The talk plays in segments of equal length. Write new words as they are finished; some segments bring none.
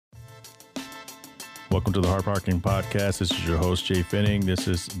Welcome to the Hard Parking Podcast. This is your host, Jay Finning. This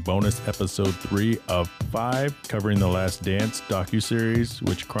is bonus episode 3 of 5, covering The Last Dance docuseries,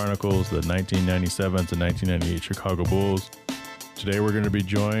 which chronicles the 1997 to 1998 Chicago Bulls. Today, we're going to be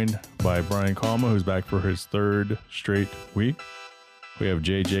joined by Brian Kalma, who's back for his third straight week. We have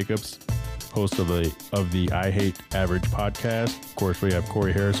Jay Jacobs, host of the I Hate Average podcast. Of course, we have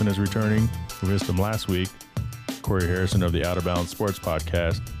Corey Harrison is returning. We missed him last week. Corey Harrison of the Out of Bounds Sports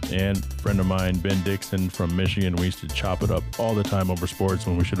podcast, and friend of mine, Ben Dixon from Michigan. We used to chop it up all the time over sports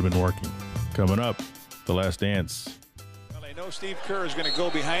when we should have been working. Coming up, The Last Dance. Well, they know Steve Kerr is going to go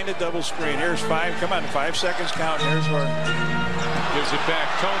behind the double screen. Here's 5. Come on, 5 seconds count. Here's where. Gives it back.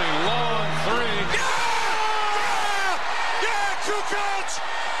 Tony, long 3. Yeah! 2 counts!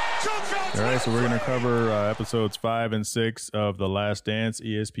 All right, so we're going to cover episodes 5 and 6 of The Last Dance,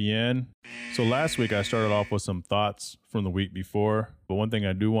 ESPN. So last week I started off with some thoughts from the week before, but one thing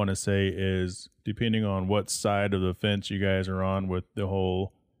I do want to say is, depending on what side of the fence you guys are on with the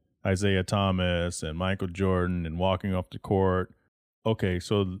whole Isaiah Thomas and Michael Jordan and walking off the court, okay,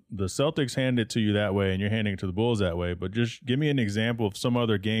 so the Celtics hand it to you that way and you're handing it to the Bulls that way, but just give me an example of some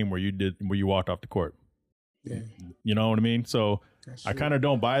other game where you walked off the court. Yeah. You know what I mean? So I kind of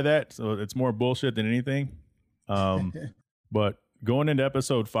don't buy that. So it's more bullshit than anything. But going into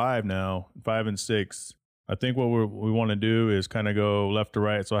episode 5 now, 5 and 6, I think what we want to do is kind of go left to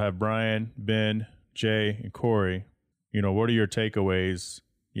right. So I have Brian, Ben, Jay, and Corey. You know, what are your takeaways?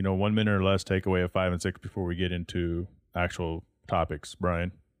 1 minute or less takeaway of 5 and 6 before we get into actual topics.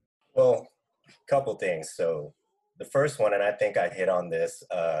 Brian? Well, a couple things. So the first one, and I think I hit on this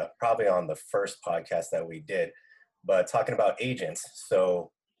probably on the first podcast that we did, but talking about agents.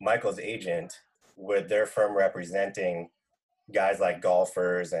 So Michael's agent, with their firm representing guys like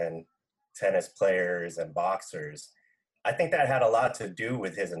golfers and tennis players and boxers, I think that had a lot to do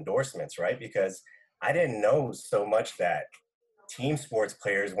with his endorsements, right? Because I didn't know so much that team sports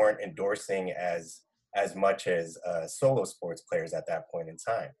players weren't endorsing as much as solo sports players at that point in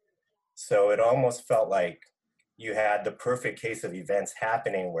time. So it almost felt like you had the perfect case of events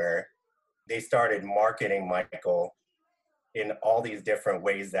happening where they started marketing Michael in all these different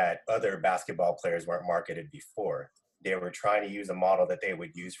ways that other basketball players weren't marketed before. They were trying to use a model that they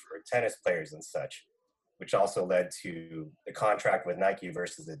would use for tennis players and such, which also led to the contract with Nike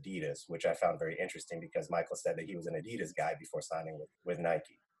versus Adidas, which I found very interesting because Michael said that he was an Adidas guy before signing with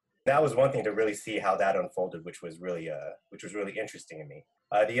Nike. That was one thing to really see how that unfolded, which was really interesting to me.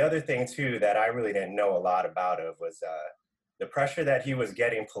 The other thing too that I really didn't know a lot about was the pressure that he was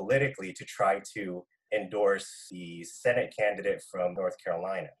getting politically to try to endorse the Senate candidate from North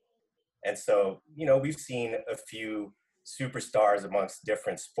Carolina. And so, we've seen a few superstars amongst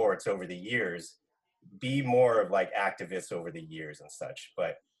different sports over the years be more of like activists over the years and such.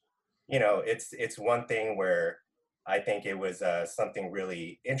 But, it's one thing where I think it was something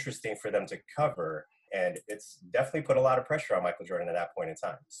really interesting for them to cover. And it's definitely put a lot of pressure on Michael Jordan at that point in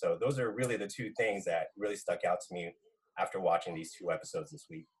time. So those are really the 2 things that really stuck out to me after watching these 2 episodes this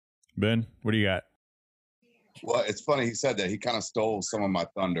week. Ben, what do you got? Well, it's funny he said that. He kind of stole some of my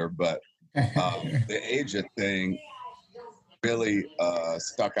thunder, but the agent thing really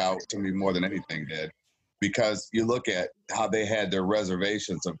stuck out to me more than anything did, because you look at how they had their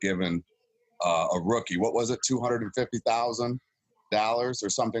reservations of giving a rookie, what was it, $250,000 or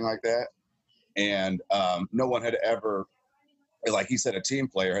something like that? And no one had ever, like he said, a team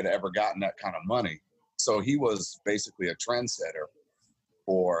player had ever gotten that kind of money. So he was basically a trendsetter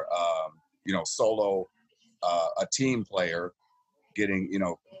for, solo, a team player getting,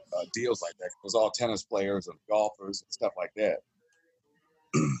 deals like that. It was all tennis players and golfers and stuff like that.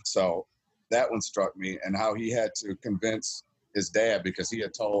 So that one struck me, and how he had to convince his dad, because he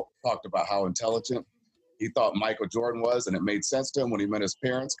had talked about how intelligent he thought Michael Jordan was, and it made sense to him when he met his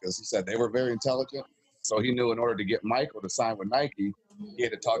parents, because he said they were very intelligent. So he knew in order to get Michael to sign with Nike, he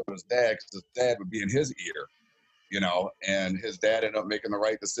had to talk to his dad, because his dad would be in his ear, and his dad ended up making the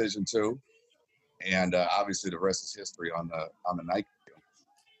right decision too. And obviously the rest is history on the Nike deal.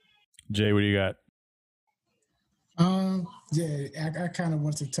 Jay, what do you got? I kind of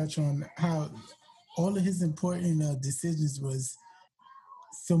want to touch on how all of his important decisions was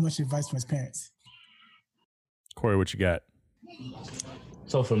so much advice from his parents. Corey, what you got?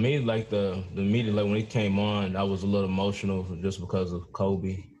 So for me, like the media, like when it came on, I was a little emotional just because of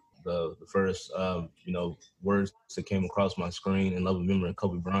Kobe. The first, words that came across my screen, and love remembering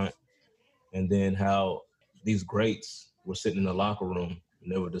Kobe Bryant. And then how these greats were sitting in the locker room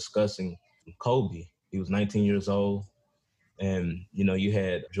and they were discussing Kobe. He was 19 years old, And, you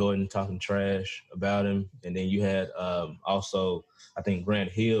had Jordan talking trash about him. And then you had also, I think,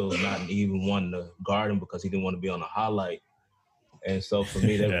 Grant Hill not even wanting to guard him because he didn't want to be on the highlight. And so for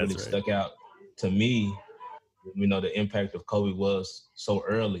me, that really stuck out to me. The impact of Kobe was so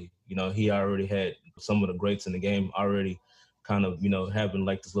early. He already had some of the greats in the game already kind of, having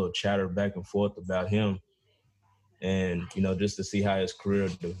like this little chatter back and forth about him. And, just to see how his career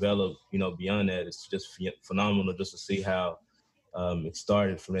developed, beyond that, it's just phenomenal just to see how it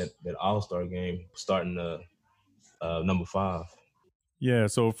started from that All-Star game, starting number 5. Yeah,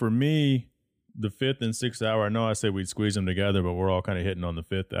 so for me, the 5th and 6th hour, I know I said we'd squeeze them together, but we're all kind of hitting on the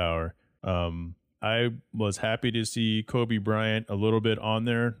 5th hour. I was happy to see Kobe Bryant a little bit on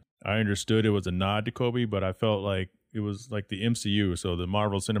there. I understood it was a nod to Kobe, but I felt like it was like the MCU, so the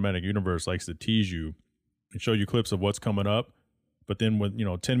Marvel Cinematic Universe likes to tease you and show you clips of what's coming up. But then with,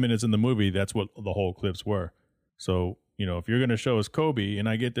 10 minutes in the movie, that's what the whole clips were. So, if you're going to show us Kobe, and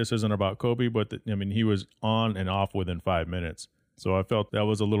I get this isn't about Kobe, but he was on and off within 5 minutes. So I felt that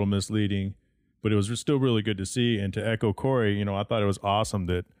was a little misleading, but it was still really good to see. And to echo Corey, I thought it was awesome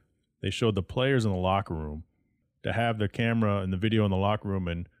that they showed the players in the locker room, to have the camera and the video in the locker room,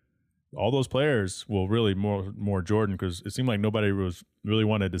 and all those players will really more Jordan, because it seemed like nobody was really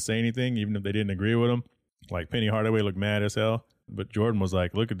wanted to say anything, even if they didn't agree with him. Like Penny Hardaway looked mad as hell, but Jordan was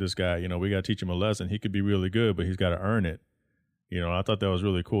like, look at this guy, we got to teach him a lesson. He could be really good, but he's got to earn it. I thought that was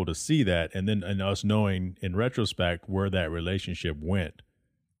really cool to see that. And then and us knowing in retrospect where that relationship went.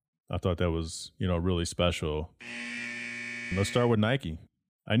 I thought that was, really special. Let's start with Nike.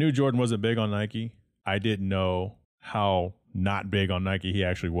 I knew Jordan wasn't big on Nike. I didn't know how not big on Nike he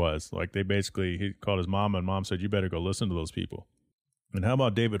actually was. Like he called his mom, and mom said, you better go listen to those people. And how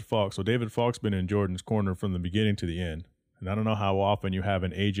about David Falk? So David Falk's been in Jordan's corner from the beginning to the end. And I don't know how often you have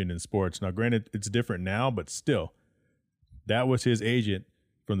an agent in sports. Now, granted, it's different now, but still, that was his agent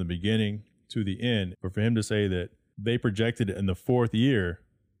from the beginning to the end. But for him to say that they projected in the 4th year,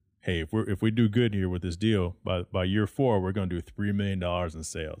 hey, if we do good here with this deal, by year 4, we're going to do $3 million in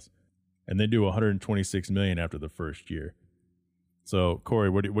sales. And they do $126 million after the first year. So, Corey,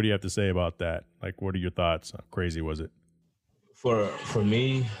 what do you have to say about that? Like, what are your thoughts? How crazy was it? For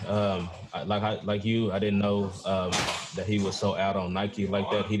me, like you, I didn't know that he was so out on Nike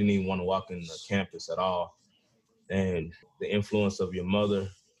like that. He didn't even want to walk in the campus at all. And the influence of your mother,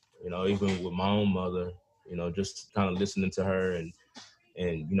 even with my own mother, just kind of listening to her and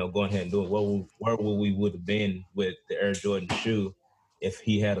going ahead and doing where we would have been with the Air Jordan shoe if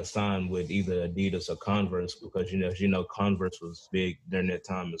he had a sign with either Adidas or Converse, because Converse was big during that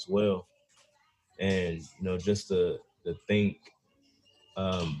time as well. And just to think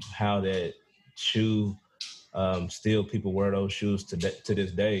how that shoe still people wear those shoes to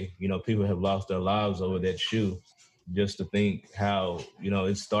this day. People have lost their lives over that shoe. Just to think how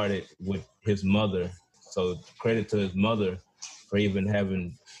it started with his mother. So credit to his mother for even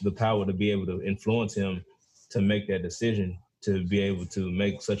having the power to be able to influence him to make that decision, to be able to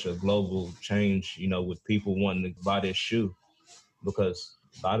make such a global change, with people wanting to buy this shoe, because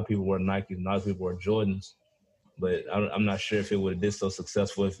a lot of people wear Nikes, a lot of people wear Jordans, but I'm not sure if it would have been so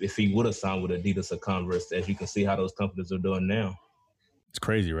successful if he would have signed with Adidas or Converse, as you can see how those companies are doing now. It's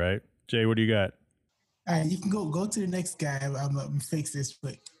crazy, right? Jay, what do you got? All right, you can go to the next guy. I'm going to fix this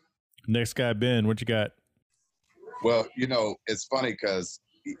quick. Next guy, Ben, what you got? Well, it's funny because,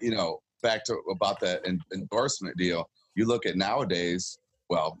 back to about that endorsement deal, you look at nowadays,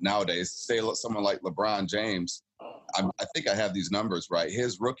 say someone like LeBron James, I think I have these numbers right.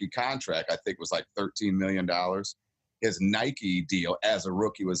 His rookie contract, I think, was like $13 million. His Nike deal as a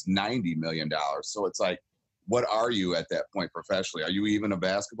rookie was $90 million. So it's like, what are you at that point professionally? Are you even a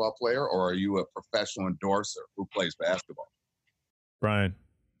basketball player, or are you a professional endorser who plays basketball? Brian.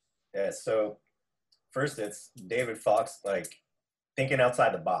 Yeah, so first it's David Fox, like thinking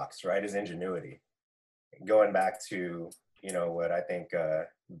outside the box, right? His ingenuity. Going back to, what I think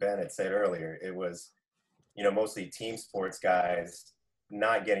Ben had said earlier, it was, mostly team sports guys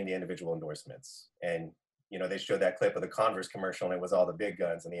not getting the individual endorsements. And, they showed that clip of the Converse commercial, and it was all the big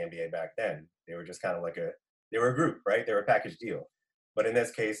guns in the NBA back then. They were just kind of like they were a group, right? They were a package deal. But in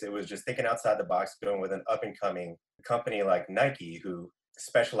this case, it was just thinking outside the box, going with an up-and-coming company like Nike, who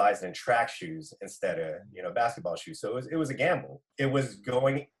specialized in track shoes instead of, basketball shoes. So it was a gamble. It was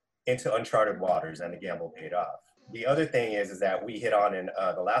going into uncharted waters, and the gamble paid off. The other thing is that we hit on in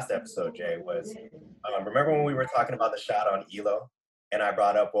the last episode, Jay, was remember when we were talking about the shot on Elo? And I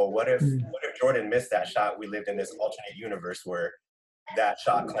brought up, well, what if Jordan missed that shot? We lived in this alternate universe where that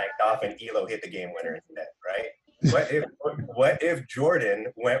shot clanked off and Elo hit the game winner instead, right? What if Jordan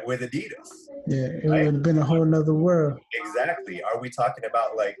went with Adidas? Yeah, it right? would have been a whole nother world. Exactly. Are we talking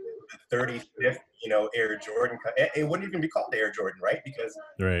about like the 35th, Air Jordan? It wouldn't even be called Air Jordan, right? Because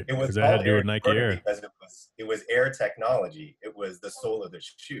Right. it was Because that had called to do Air with Nike Jordan Air. because it was Air technology. It was the sole of the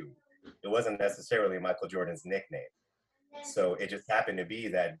shoe. It wasn't necessarily Michael Jordan's nickname. So it just happened to be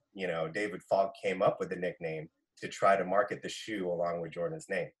that, David Falk came up with the nickname to try to market the shoe along with Jordan's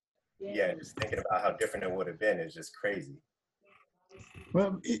name. Yeah, just thinking about how different it would have been is just crazy.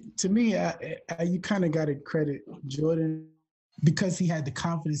 Well, to me, you kind of got to credit Jordan because he had the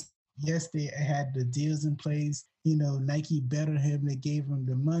confidence. Yes, they had the deals in place. Nike bettered him. They gave him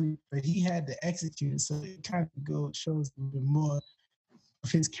the money, but he had to execute. So it kind of shows a bit more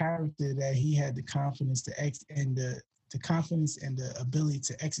of his character that he had the confidence to the confidence and the ability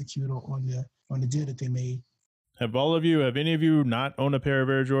to execute on the deal that they made. Have any of you not owned a pair of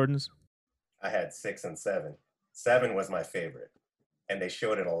Air Jordans? I had 6 and 7. 7 was my favorite, and they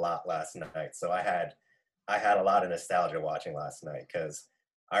showed it a lot last night. So I had a lot of nostalgia watching last night because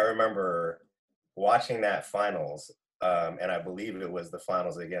I remember watching that finals, and I believe it was the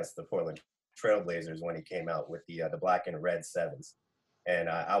finals against the Portland Trailblazers when he came out with the black and red 7s, and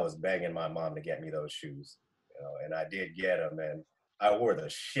I was begging my mom to get me those shoes, and I did get them, and I wore the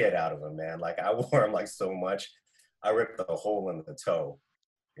shit out of them, man. Like I wore them like so much, I ripped a hole in the toe,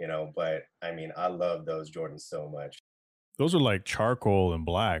 But I mean, I love those Jordans so much. Those are like charcoal and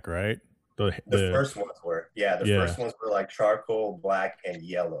black, right? The first ones were, first ones were like charcoal, black, and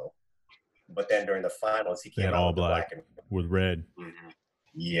yellow. But then during the finals, he came out all with black and with red. Mm-hmm.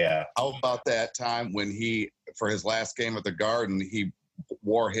 Yeah. How about that time when for his last game at the Garden, he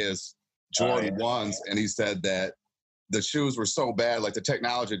wore his Jordan 1s, and he said that the shoes were so bad, like the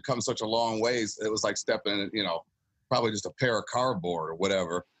technology had come such a long ways, it was like stepping in, probably just a pair of cardboard or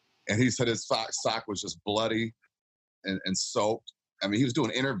whatever. And he said his sock was just bloody and soaked. I mean, he was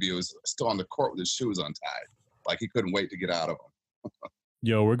doing interviews still on the court with his shoes untied. Like he couldn't wait to get out of them.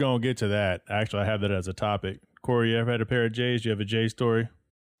 Yo, we're going to get to that. Actually, I have that as a topic. Corey, you ever had a pair of J's? Do you have a J story?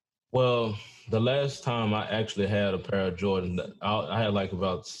 Well, the last time I actually had a pair of Jordan, I had like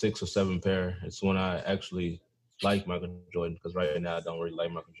about 6 or 7 pair. It's when I actually liked Michael Jordan, because right now I don't really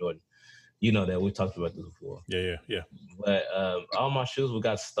like Michael Jordan. You know that. We talked about this before. Yeah. But all my shoes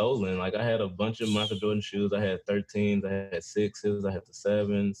got stolen. Like I had a bunch of Michael Jordan shoes. I had 13s, I had 6s, I had the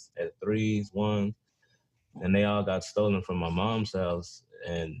 7s, I had 3s, 1s, and they all got stolen from my mom's house.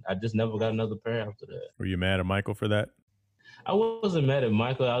 And I just never got another pair after that. Were you mad at Michael for that? I wasn't mad at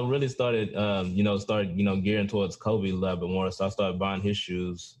Michael. I really started, gearing towards Kobe a little bit more. So I started buying his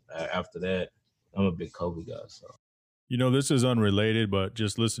shoes after that. I'm a big Kobe guy, so. This is unrelated, but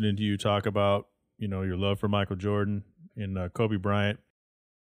just listening to you talk about, your love for Michael Jordan and Kobe Bryant.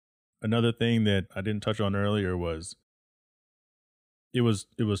 Another thing that I didn't touch on earlier was it was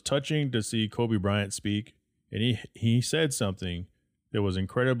touching to see Kobe Bryant speak, and he said something that was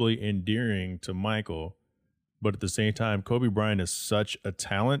incredibly endearing to Michael, but at the same time, Kobe Bryant is such a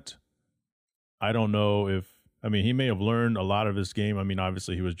talent. I don't know he may have learned a lot of his game. I mean,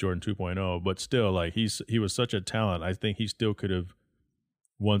 obviously he was Jordan 2.0, but still, like he was such a talent. I think he still could have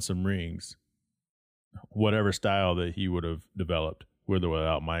won some rings, whatever style that he would have developed with or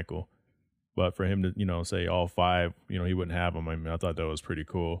without Michael. But for him to, say all 5, he wouldn't have them. I mean, I thought that was pretty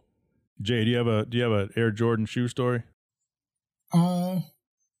cool. Jay, do you have an Air Jordan shoe story? Well,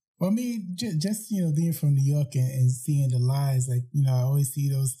 I mean, just being from New York and seeing the lines, like I always see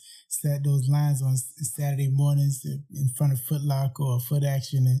those lines on Saturday mornings in front of Foot Locker or Foot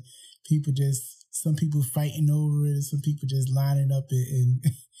Action, and some people fighting over it, some people just lining up, and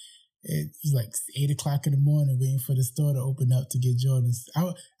it's like 8 o'clock in the morning waiting for the store to open up to get Jordans.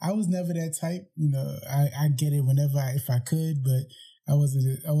 I was never that type, I get it whenever if I could, but I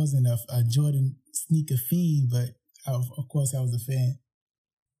wasn't a Jordan sneaker fiend, but of course I was a fan.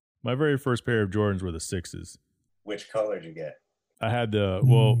 My very first pair of Jordans were the 6s. Which color did you get? I had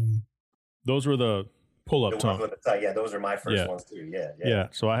those were the pull-up tongue. Yeah, those are my first ones too. Yeah.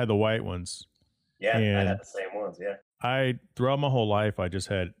 So I had the white ones. Yeah, I had the same ones. Yeah. Throughout my whole life,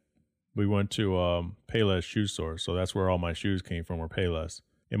 we went to Payless shoe store. So that's where all my shoes came from, were Payless.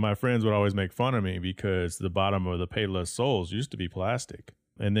 And my friends would always make fun of me because the bottom of the Payless soles used to be plastic.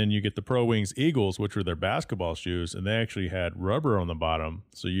 And then you get the Pro Wings Eagles, which were their basketball shoes, and they actually had rubber on the bottom,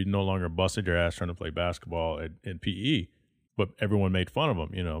 so you no longer busted your ass trying to play basketball in PE. But everyone made fun of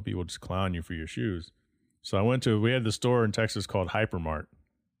them, people just clown you for your shoes. So we had the store in Texas called Hypermart,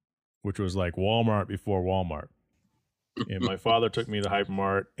 which was like Walmart before Walmart. And my father took me to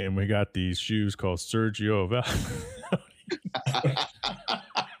Hypermart, and we got these shoes called Sergio.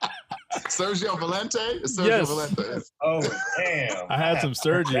 Sergio Valente? Sergio Yes. Valente. Oh, damn. I had some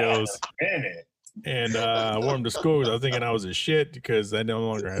Sergios, In it. and I wore them to school because I was thinking I was a shit because I no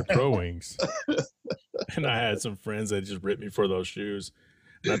longer had pro wings. And I had some friends that just ripped me for those shoes.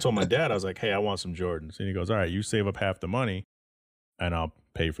 And I told my dad, I was like, hey, I want some Jordans. And he goes, all right, you save up half the money and I'll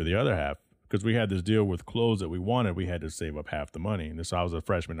pay for the other half. Because we had this deal with clothes that we wanted. We had to save up half the money. And this, I was a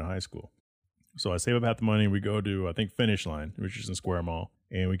freshman in high school. So I save up half the money. We go to, I think, Finish Line, which is in Square Mall.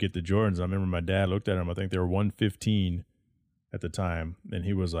 And we get the Jordans. I remember my dad looked at them. I think they were $115 at the time. And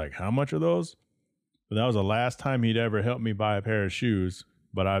he was like, how much are those? But that was the last time he'd ever helped me buy a pair of shoes.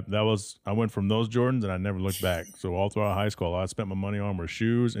 But I went from those Jordans and I never looked back. So all throughout high school, all I spent my money on were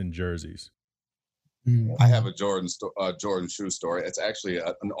shoes and jerseys. I have a Jordan shoe story. It's actually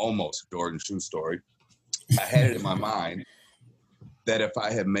an almost Jordan shoe story. I had it in my mind that if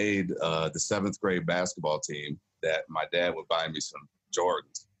I had made the 7th grade basketball team, that my dad would buy me some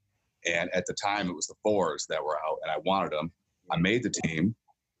Jordans. And at the time, it was the 4s that were out, and I wanted them. I made the team,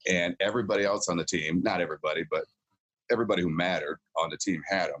 and everybody else on the team, not everybody, but everybody who mattered on the team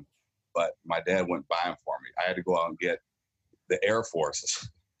had them. But my dad wouldn't buy them for me. I had to go out and get the Air Forces.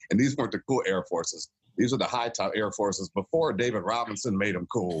 And these weren't the cool Air Forces. These were the high-top Air Forces before David Robinson made them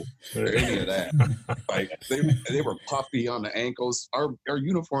cool. Any of that. Like they were puffy on the ankles. Our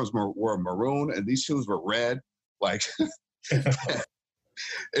uniforms were maroon, and these shoes were red. Like it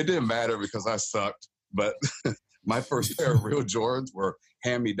didn't matter because I sucked. But my first pair of real Jordans were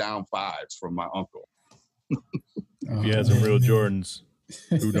hand-me-down 5s from my uncle. If you had some real Jordans,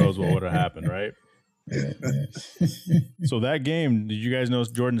 who knows what would have happened, right? So that game, did you guys know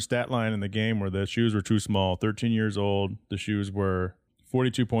Jordan's stat line in the game where the shoes were too small? 13 years old, the shoes were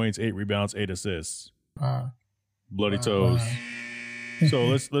 42 points, 8 rebounds, 8 assists. Wow. Bloody toes. Wow. So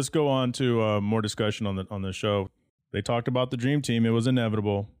let's go on to more discussion on the show. They talked about the dream team. It was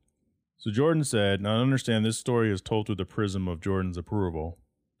inevitable. So Jordan said, now I understand this story is told through the prism of Jordan's approval.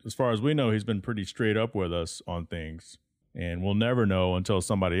 As far as we know, he's been pretty straight up with us on things. And we'll never know until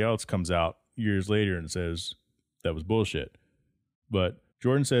somebody else comes out years later and says that was bullshit. But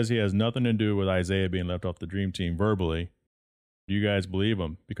Jordan says he has nothing to do with Isaiah being left off the dream team verbally. Do you guys believe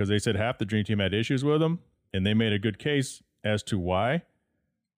him? Because they said half the dream team had issues with him, and they made a good case as to why.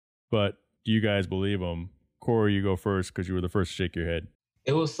 But do you guys believe him? Corey, you go first because you were the first to shake your head.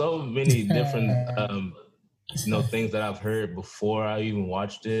 It was so many different things that I've heard before I even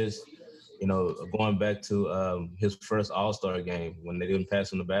watched this. Going back to his first All-Star game when they didn't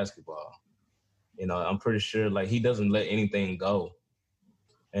pass him the basketball. I'm pretty sure like he doesn't let anything go.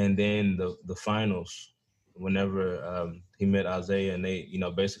 And then the finals, whenever he met Isaiah and they,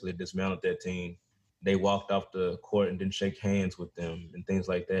 basically dismantled that team, they walked off the court and didn't shake hands with them and things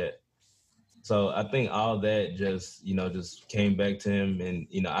like that. So I think all that just came back to him. And,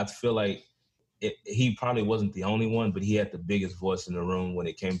 I feel like he probably wasn't the only one, but he had the biggest voice in the room when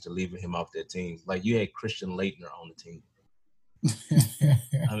it came to leaving him off that team. Like you had Christian Laettner on the team.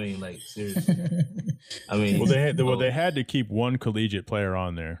 I mean, like seriously. I mean, they had to keep one collegiate player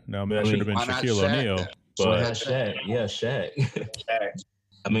on there. Now, that should have been Shaquille O'Neal, but Shaq. Yeah, Shaq.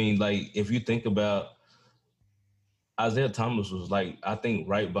 I mean, like if you think about Isaiah Thomas was like I think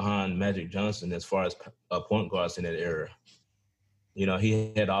right behind Magic Johnson as far as point guards in that era.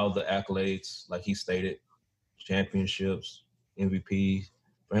 He had all the accolades, like he stated, championships, MVP.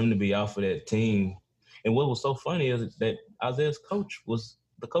 For him to be off of that team, and what was so funny is that Isaiah's coach was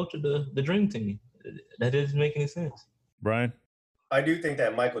the coach of the Dream Team. That doesn't make any sense. Brian? I do think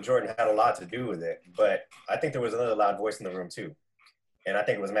that Michael Jordan had a lot to do with it, but I think there was another loud voice in the room too. And I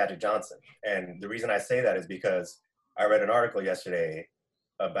think it was Magic Johnson. And the reason I say that is because I read an article yesterday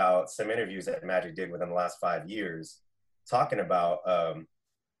about some interviews that Magic did within the last 5 years, talking about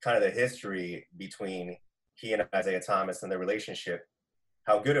kind of the history between he and Isaiah Thomas and their relationship,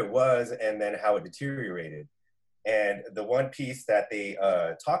 how good it was, and then how it deteriorated. And the one piece that they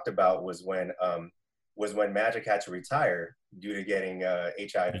talked about was when Magic had to retire due to getting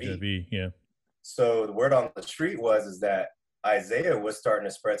HIV. Yeah. So the word on the street was that Isaiah was starting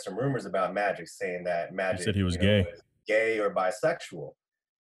to spread some rumors about Magic, saying that Magic he said he was gay. Was gay or bisexual.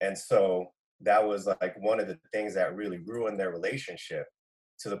 And so that was like one of the things that really ruined their relationship,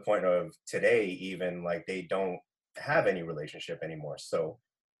 to the point of today, even like they don't have any relationship anymore. So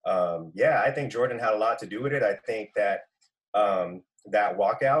I think Jordan had a lot to do with it. I think that that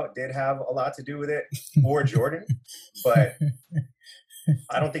walkout did have a lot to do with it for Jordan, but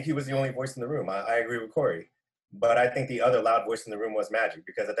I don't think he was the only voice in the room. I agree with Corey, but I think the other loud voice in the room was Magic,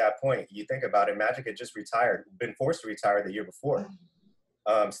 because at that point, you think about it, Magic had just been forced to retire the year before,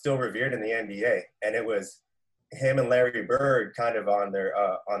 still revered in the NBA, and it was him and Larry Bird kind of on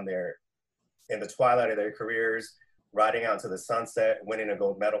their in the twilight of their careers, riding out to the sunset, winning a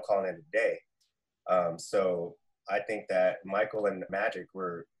gold medal, calling it a day. So I think that Michael and Magic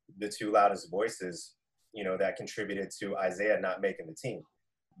were the two loudest voices, you know, that contributed to Isaiah not making the team.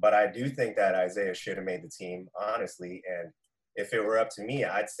 But I do think that Isaiah should have made the team, honestly. And if it were up to me,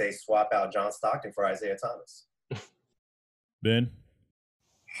 I'd say swap out John Stockton for Isaiah Thomas. Ben?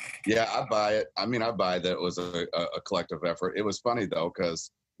 Yeah, I buy it. I mean, I buy that it was a collective effort. It was funny, though,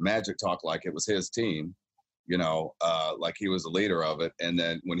 because Magic talked like it was his team, you know, like he was the leader of it. And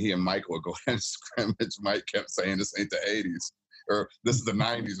then when he and Michael would go in scrimmage, Mike kept saying, this ain't the 80s, or this is the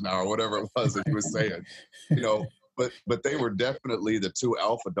 90s now, or whatever it was that he was saying, you know. But they were definitely the two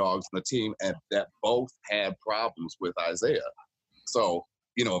alpha dogs in the team, and that both had problems with Isaiah. So,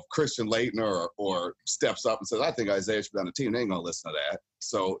 you know, if Christian Laettner or steps up and says, I think Isaiah should be on the team, they ain't going to listen to that.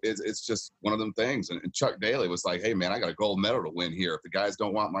 So it's just one of them things. And Chuck Daly was like, hey, man, I got a gold medal to win here. If the guys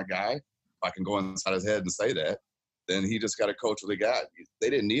don't want my guy, if I can go inside his head and say that, then he just got to coach what they got.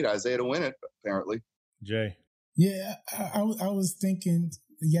 They didn't need Isaiah to win it, apparently. Jay? Yeah, I was thinking,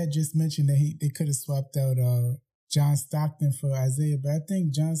 just mentioned that they could have swapped out John Stockton for Isaiah, but I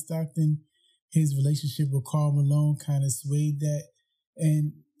think John Stockton, his relationship with Karl Malone kind of swayed that.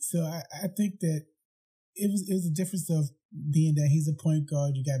 And so I think that it was a difference of being that he's a point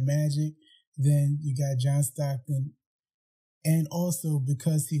guard, you got Magic, then you got John Stockton, and also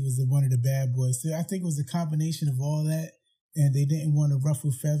because he was one of the bad boys. So I think it was a combination of all that, and they didn't want to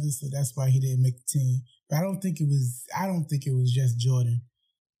ruffle feathers, so that's why he didn't make the team. But I don't think it was just Jordan.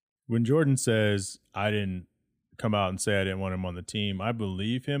 When Jordan says, I didn't come out and say I didn't want him on the team, I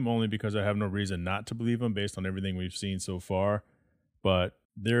believe him only because I have no reason not to believe him based on everything we've seen so far. But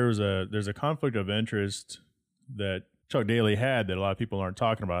there's a conflict of interest that Chuck Daly had that a lot of people aren't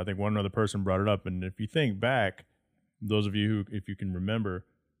talking about. I think one other person brought it up. And if you think back, those of you who, if you can remember,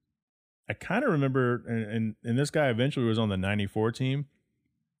 I kind of remember, and this guy eventually was on the 94 team,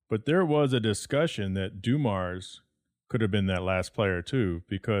 but there was a discussion that Dumars could have been that last player too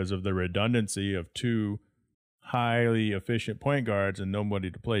because of the redundancy of two highly efficient point guards and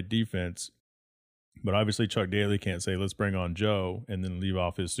nobody to play defense. But obviously Chuck Daly can't say, let's bring on Joe and then leave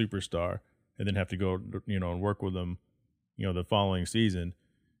off his superstar and then have to go, you know, and work with him, you know, the following season.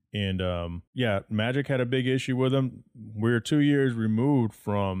 And Magic had a big issue with him. We're 2 years removed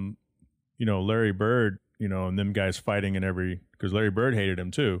from, you know, Larry Bird, you know, and them guys fighting in because Larry Bird hated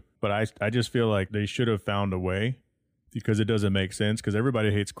him too. But I just feel like they should have found a way because it doesn't make sense because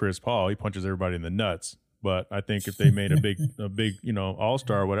everybody hates Chris Paul. He punches everybody in the nuts. But I think if they made a big, you know,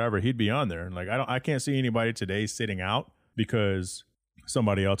 all-star or whatever, he'd be on there. Like I can't see anybody today sitting out because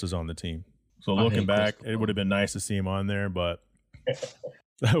somebody else is on the team. So looking back, it would have been nice to see him on there. But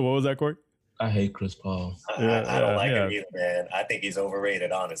what was that, Court? I hate Chris Paul. I don't like him either, man. I think he's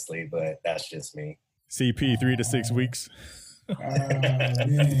overrated, honestly, but that's just me. CP 3 to 6 weeks.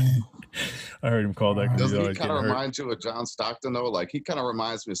 Man. I heard him call that. Doesn't he kind of remind you of John Stockton, though? Like, he kind of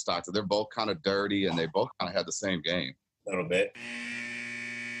reminds me of Stockton. They're both kind of dirty, and they both kind of had the same game. A little bit.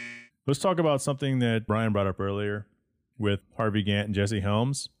 Let's talk about something that Brian brought up earlier with Harvey Gantt and Jesse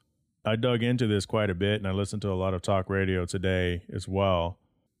Helms. I dug into this quite a bit, and I listened to a lot of talk radio today as well.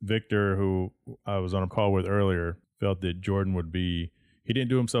 Victor, who I was on a call with earlier, felt that Jordan he didn't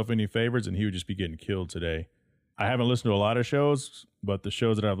do himself any favors, and he would just be getting killed today. I haven't listened to a lot of shows, but the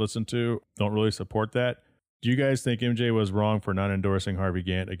shows that I've listened to don't really support that. Do you guys think MJ was wrong for not endorsing Harvey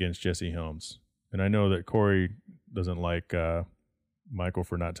Gantt against Jesse Helms? And I know that Corey doesn't like Michael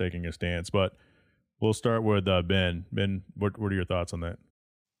for not taking a stance, but we'll start with Ben. Ben, what are your thoughts on that?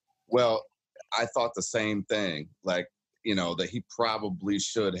 Well, I thought the same thing. Like, you know, that he probably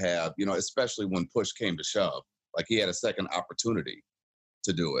should have, you know, especially when push came to shove. Like, he had a second opportunity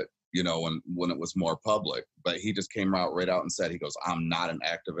to do it, you know, when it was more public. But he just came out right out and said, he goes, I'm not an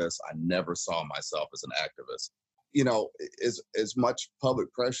activist. I never saw myself as an activist. You know, as much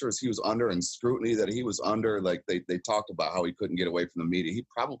public pressure as he was under and scrutiny that he was under, like they talked about how he couldn't get away from the media. He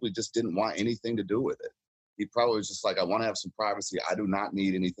probably just didn't want anything to do with it. He probably was just like, I want to have some privacy. I do not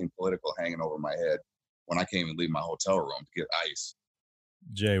need anything political hanging over my head when I can't even leave my hotel room to get ice.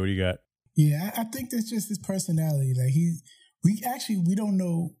 Jay, what do you got? Yeah, I think that's just his personality. Like we don't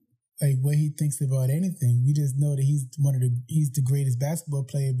know like what he thinks about anything. We just know that he's the greatest basketball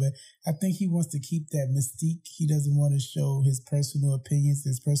player, but I think he wants to keep that mystique. He doesn't want to show his personal opinions,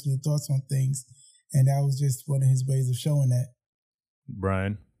 his personal thoughts on things. And that was just one of his ways of showing that.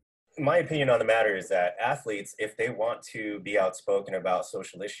 Brian? My opinion on the matter is that athletes, if they want to be outspoken about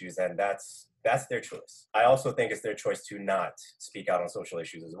social issues, then that's their choice. I also think it's their choice to not speak out on social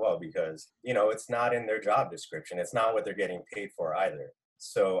issues as well, because, you know, it's not in their job description. It's not what they're getting paid for either.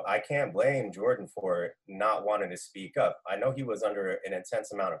 So I can't blame Jordan for not wanting to speak up. I know he was under an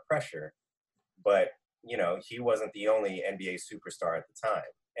intense amount of pressure, but he wasn't the only NBA superstar at the time.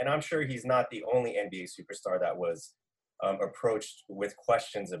 And I'm sure he's not the only NBA superstar that was approached with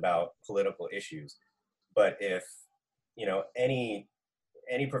questions about political issues. But if, any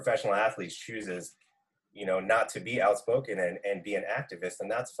professional athlete chooses, not to be outspoken and be an activist, then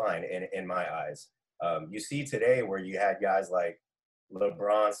that's fine in my eyes. You see today where you had guys like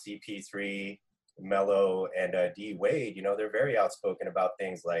LeBron, CP3, Melo, and D Wade, they're very outspoken about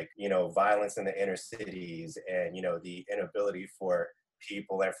things like, violence in the inner cities and, the inability for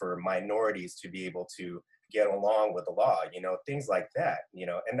people and for minorities to be able to get along with the law, things like that,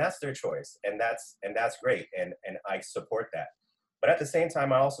 and that's their choice. And that's great. And I support that. But at the same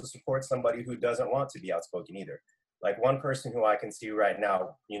time, I also support somebody who doesn't want to be outspoken either. Like one person who I can see right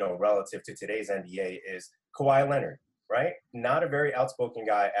now, relative to today's NBA is Kawhi Leonard, right? Not a very outspoken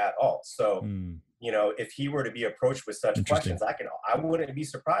guy at all. So, if he were to be approached with such questions, I wouldn't be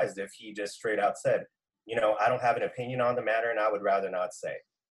surprised if he just straight out said, I don't have an opinion on the matter and I would rather not say.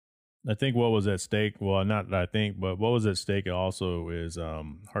 I think what was at stake, well, not that I think, but what was at stake also is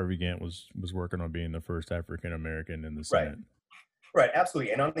Harvey Gantt was working on being the first African-American in the Senate. Right,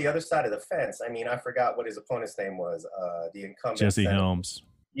 absolutely. And on the other side of the fence, I mean, I forgot what his opponent's name was, the incumbent. Jesse Senator. Helms.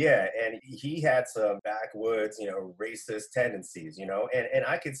 Yeah, and he had some backwoods, racist tendencies, and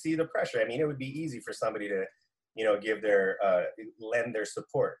I could see the pressure. I mean, it would be easy for somebody to, give lend their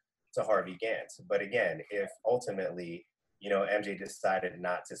support to Harvey Gantt. But again, if ultimately, MJ decided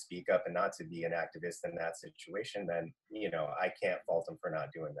not to speak up and not to be an activist in that situation, then, I can't fault him for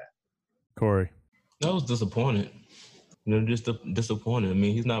not doing that. Corey. I was disappointed. Just disappointed. I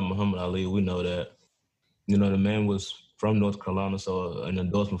mean, he's not Muhammad Ali. We know that. The man was from North Carolina, so an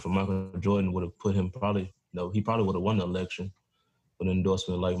endorsement from Michael Jordan would have put him he probably would have won the election with an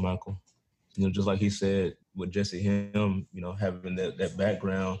endorsement like Michael. Just like he said with Jesse Helm, having that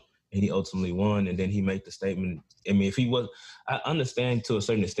background, and he ultimately won, and then he made the statement. I mean, if he was, I understand to a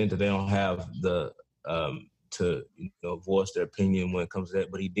certain extent that they don't have the to voice their opinion when it comes to that,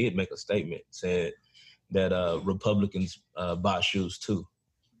 but he did make a statement saying that Republicans buy shoes too.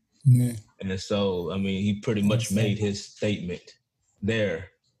 Yeah. And so, I mean, he pretty much made his statement there.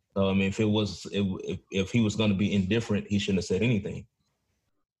 So, I mean, if he was going to be indifferent, he shouldn't have said anything.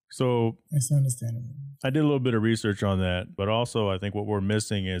 So it's understandable. I did a little bit of research on that, but also I think what we're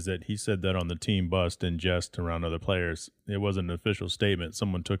missing is that he said that on the team bus in jest around other players. It wasn't an official statement.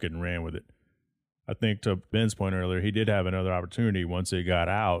 Someone took it and ran with it. I think to Ben's point earlier, he did have another opportunity once it got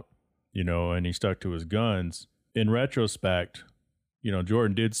out, and he stuck to his guns. In retrospect,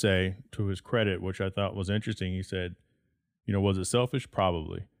 Jordan did say, to his credit, which I thought was interesting, he said, was it selfish?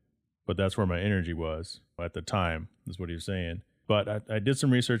 Probably. But that's where my energy was at the time, is what he was saying. But I did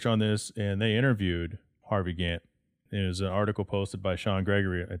some research on this, and they interviewed Harvey Gantt. It was an article posted by Sean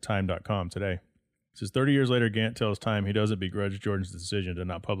Gregory at time.com today. It says, 30 years later, Gantt tells Time he doesn't begrudge Jordan's decision to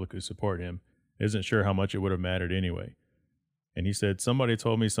not publicly support him. Isn't sure how much it would have mattered anyway. And he said, somebody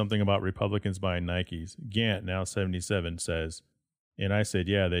told me something about Republicans buying Nikes. Gantt, now 77, says, and I said,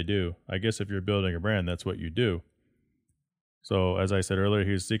 yeah, they do. I guess if you're building a brand, that's what you do. So as I said earlier,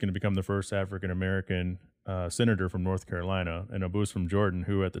 he was seeking to become the first African-American senator from North Carolina, and a boost from Jordan,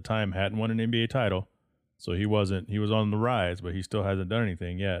 who at the time hadn't won an NBA title. So he was on the rise, but he still hasn't done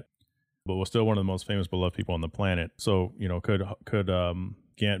anything yet, but was still one of the most famous, beloved people on the planet. So, could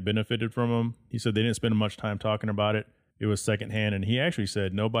Gantt benefited from him? He said they didn't spend much time talking about it. It was secondhand. And he actually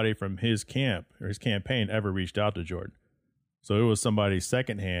said nobody from his camp or his campaign ever reached out to Jordan. So it was somebody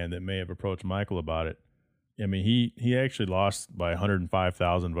secondhand that may have approached Michael about it. I mean, he actually lost by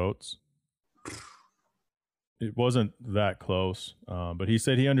 105,000 votes. It wasn't that close, but he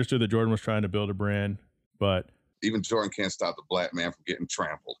said he understood that Jordan was trying to build a brand, but even Jordan can't stop the black man from getting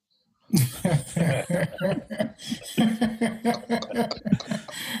trampled.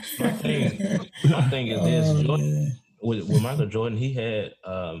 My thing is this, Jordan, with Michael Jordan, he had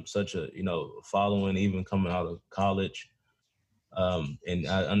such a following, even coming out of college. And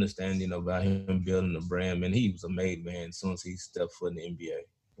I understand, about him building a brand, man. He was a made man as soon as he stepped foot in the NBA.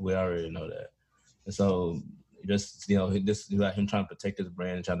 We already know that. And so just, this about him trying to protect his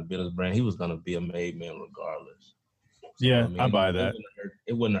brand and trying to build his brand, he was going to be a made man regardless. So, yeah, I buy that.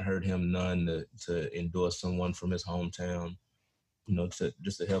 It wouldn't have hurt him none to endorse someone from his hometown, to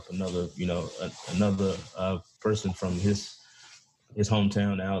help another person from his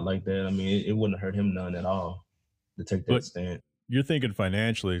hometown out like that. I mean, it wouldn't have hurt him none at all to take that stand. You're thinking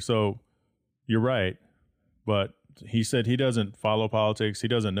financially, so you're right. But he said he doesn't follow politics. He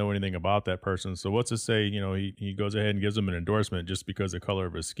doesn't know anything about that person. So what's to say, he goes ahead and gives him an endorsement just because of the color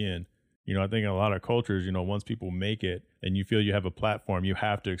of his skin. I think in a lot of cultures, once people make it and you feel you have a platform, you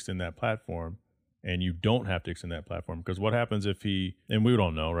have to extend that platform, and you don't have to extend that platform. Because what happens if and we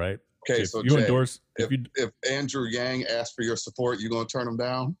don't know, right? Okay, if so you Jay, endorse, if Andrew Yang asks for your support, you going to turn him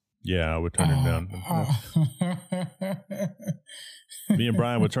down? Yeah, I would turn him down. Me and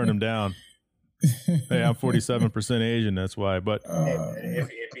Brian would turn him down. Hey, I'm 47% Asian. That's why. But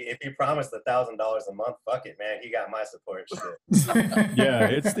if he promised $1,000 a month, fuck it, man. He got my support. Shit. Yeah,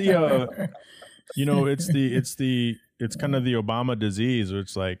 it's the it's kind of the Obama disease. Where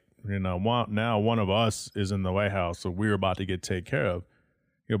it's like, now one of us is in the White House, so we're about to get taken care of.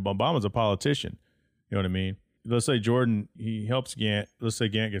 Obama's a politician. You know what I mean? Let's say Jordan, he helps Gant. Let's say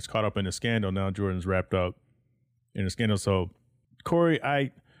Gant gets caught up in a scandal. Now Jordan's wrapped up in a scandal. So, Corey,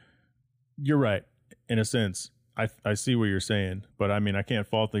 you're right in a sense. I see what you're saying, but I mean, I can't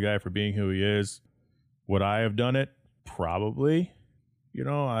fault the guy for being who he is. Would I have done it? Probably. I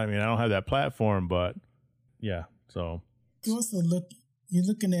don't have that platform, but yeah. So you also you're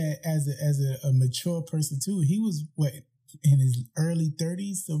looking at as a mature person too. He was in his early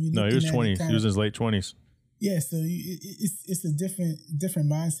 30s. So he was 20s. He was in his late 20s. Yeah, so it's a different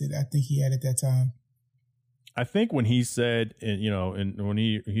mindset I think he had at that time. I think when he said, and when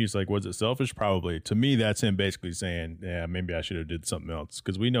he's like, was it selfish? Probably. To me, that's him basically saying, yeah, maybe I should have did something else,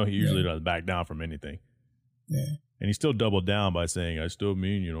 because we know he usually doesn't back down from anything. Yeah, and he still doubled down by saying, I still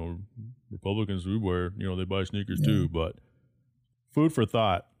mean, Republicans we wear, they buy sneakers too. But food for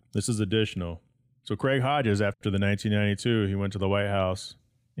thought. This is additional. So Craig Hodges, after the 1992, he went to the White House.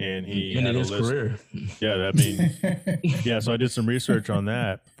 And he ended his career. Yeah, I mean, yeah. So I did some research on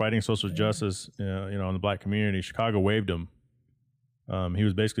that, fighting social justice, in the black community. Chicago waived him. He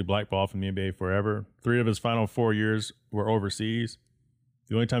was basically blackballed from the NBA forever. 3 of his final 4 years were overseas.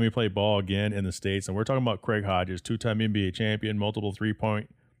 The only time he played ball again in the States, and we're talking about Craig Hodges, 2-time NBA champion, multiple 3-point.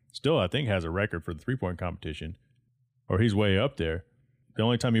 Still, I think has a record for the 3-point competition, or he's way up there. The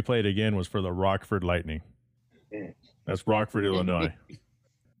only time he played again was for the Rockford Lightning. That's Rockford, Illinois.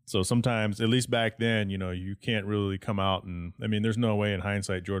 So sometimes, at least back then, you can't really come out and, I mean, there's no way in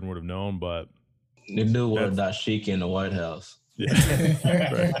hindsight Jordan would have known, but. The dude was dashiki in the White House. Yeah,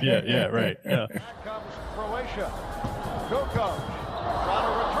 right. Yeah, right. Yeah. Back comes Croatia. Kukoc trying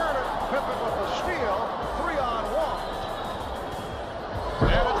to return it. Pippen with the steal. 3-on-1.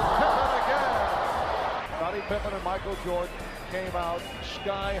 And it's Pippen again. Scottie Pippen and Michael Jordan came out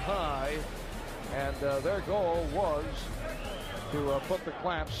sky high, and their goal was to put the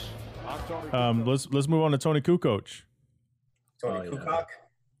clamps on Tony Kukoc. Let's move on to Tony Kukoc. Tony Kukoc.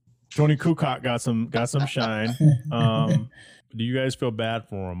 Tony Kukoc got some shine. Do you guys feel bad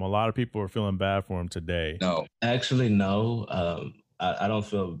for him? A lot of people are feeling bad for him today. No, actually, no. I don't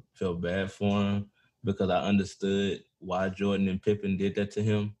feel bad for him, because I understood why Jordan and Pippen did that to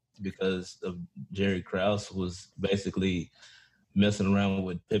him, because of Jerry Krause was basically messing around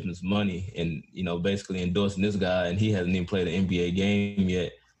with Pippen's money and, basically endorsing this guy, and he hasn't even played an NBA game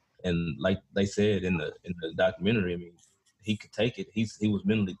yet. And like they said in the documentary, I mean, he could take it. He was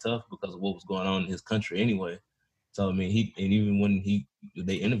mentally tough because of what was going on in his country anyway. So I mean, even when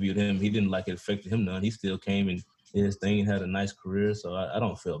they interviewed him, he didn't like it affected him none. He still came and did his thing and had a nice career. So I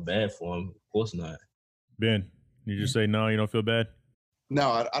don't feel bad for him. Of course not. Ben, you just say no, you don't feel bad?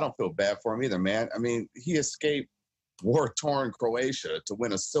 No, I don't feel bad for him either, man. I mean, he escaped war-torn Croatia to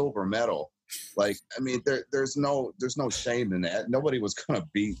win a silver medal. Like, I mean, there's no shame in that. Nobody was going to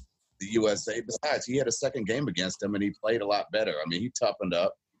beat the USA. Besides, he had a second game against them, and he played a lot better. I mean, he toughened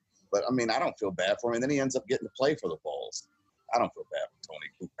up. But, I mean, I don't feel bad for him. And then he ends up getting to play for the Bulls. I don't feel bad for Tony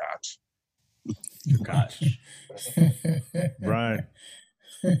Kukoc. Brian.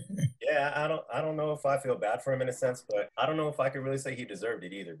 Yeah, I don't know if I feel bad for him in a sense, but I don't know if I could really say he deserved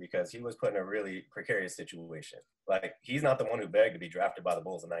it either, because he was put in a really precarious situation. Like, he's not the one who begged to be drafted by the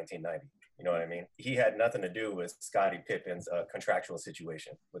Bulls in 1990. You know what I mean? He had nothing to do with Scottie Pippen's contractual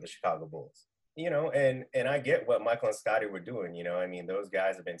situation with the Chicago Bulls. And I get what Michael and Scottie were doing. I mean, those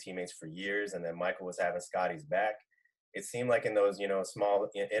guys have been teammates for years, and then Michael was having Scottie's back. It seemed like in those, small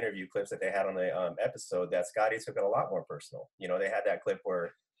interview clips that they had on the episode, that Scottie took it a lot more personal. They had that clip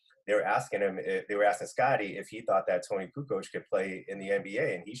where they were asking Scottie if he thought that Tony Kukoc could play in the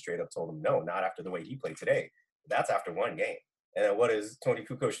NBA, and he straight up told him no, not after the way he played today. That's after one game. And then what does Tony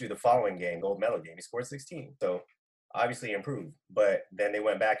Kukoc do the following game, gold medal game? He scored 16. So obviously improved. But then they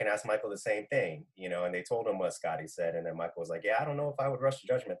went back and asked Michael the same thing, and they told him what Scottie said. And then Michael was like, yeah, I don't know if I would rush to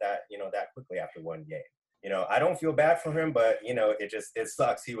judgment that quickly after one game. I don't feel bad for him, but, it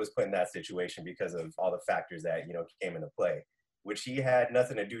sucks he was put in that situation because of all the factors that, came into play, which he had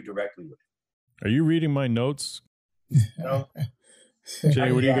nothing to do directly with. Are you reading my notes? No.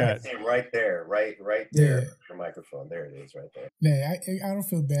 Jay, what do you got? Right there, right there, your microphone. There it is, right there. Yeah, I don't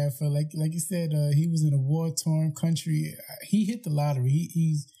feel bad for like you said. He was in a war-torn country. He hit the lottery.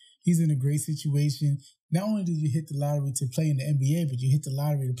 He's in a great situation. Not only did you hit the lottery to play in the NBA, but you hit the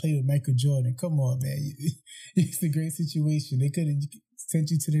lottery to play with Michael Jordan. Come on, man. It's a great situation. They could have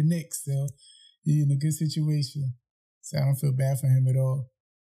sent you to the Knicks, so you're in a good situation. So I don't feel bad for him at all.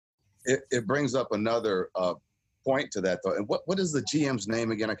 It brings up another point to that, though. And what is the GM's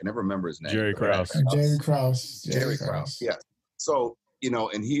name again? I can never remember his name. Jerry Krause. Jerry Krause. Jerry Krause. Yeah. So,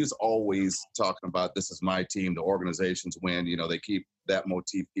 and he's always talking about, this is my team, the organizations win, that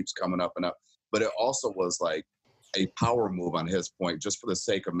motif keeps coming up and up. But it also was like a power move on his point, just for the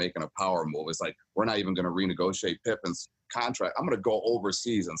sake of making a power move. It's like, we're not even going to renegotiate Pippen's contract. I'm going to go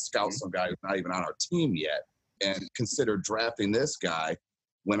overseas and scout some guy who's not even on our team yet and consider drafting this guy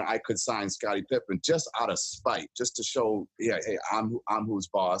when I could sign Scottie Pippen just out of spite, just to show, hey, I'm who's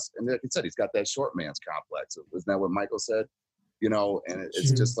boss. And like I said, he's got that short man's complex. Isn't that what Michael said? And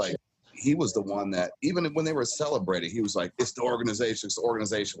it's just like, he was the one that, even when they were celebrating, he was like, it's the organization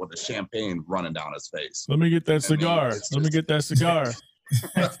with the champagne running down his face. Let me get that cigar. Let me get that cigar.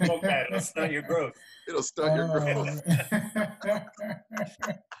 Smoke that. It'll stunt your growth. It'll stunt your growth.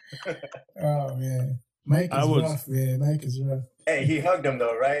 Oh, man. Mike is rough, man. Mike is rough. Hey, he hugged him,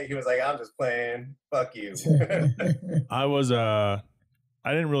 though, right? He was like, I'm just playing. Fuck you.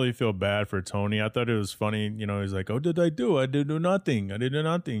 I didn't really feel bad for Tony. I thought it was funny. He's like, what did I do? I did do nothing. I did do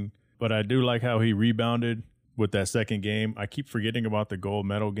nothing. But I do like how he rebounded with that second game. I keep forgetting about the gold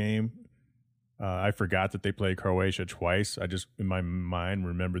medal game. I forgot that they played Croatia twice. I just, in my mind,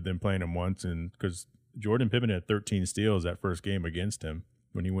 remembered them playing him once. And because Jordan Pippen had 13 steals that first game against him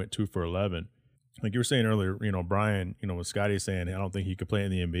when he went 2 for 11. Like you were saying earlier, Brian, with Scottie saying, I don't think he could play in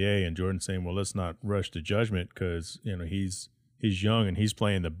the NBA. And Jordan saying, well, let's not rush to judgment because, he's young and he's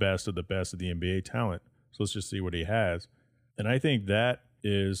playing the best of the NBA talent. So let's just see what he has. And I think that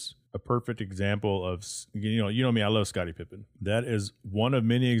is a perfect example of, you know me, I love Scottie Pippen. That is one of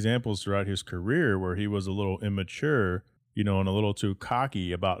many examples throughout his career where he was a little immature, and a little too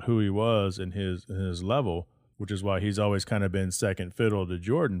cocky about who he was and his level, which is why he's always kind of been second fiddle to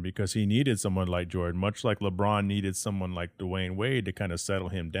Jordan, because he needed someone like Jordan, much like LeBron needed someone like Dwayne Wade to kind of settle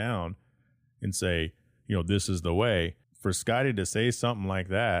him down and say, this is the way. For Scottie to say something like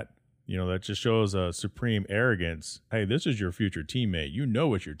that, that just shows a supreme arrogance. Hey, this is your future teammate.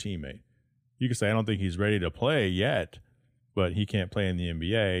 It's your teammate. You can say, I don't think he's ready to play yet, but he can't play in the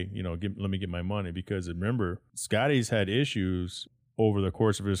NBA. Let me get my money. Because remember, Scottie's had issues over the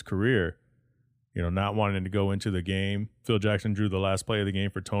course of his career, not wanting to go into the game. Phil Jackson drew the last play of the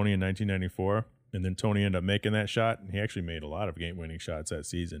game for Tony in 1994, and then Tony ended up making that shot, and he actually made a lot of game-winning shots that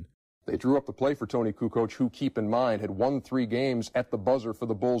season. They drew up the play for Tony Kukoc, who, keep in mind, had won 3 games at the buzzer for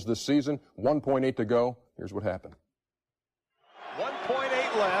the Bulls this season. 1.8 to go. Here's what happened.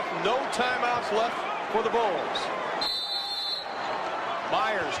 1.8 left. No timeouts left for the Bulls.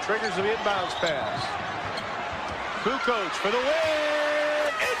 Myers triggers the inbounds pass. Kukoc for the win.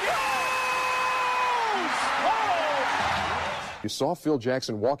 It goes! Oh! You saw Phil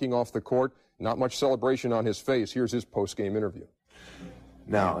Jackson walking off the court. Not much celebration on his face. Here's his post-game interview.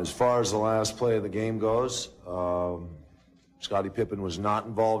 Now, as far as the last play of the game goes, Scottie Pippen was not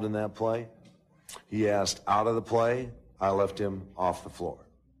involved in that play. He asked out of the play. I left him off the floor.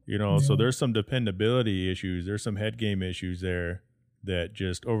 So there's some dependability issues. There's some head game issues there that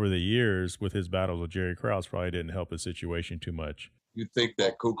just over the years with his battles with Jerry Krause probably didn't help his situation too much. You think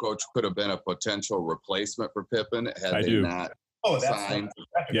that Kukoc could have been a potential replacement for Pippen had they not signed?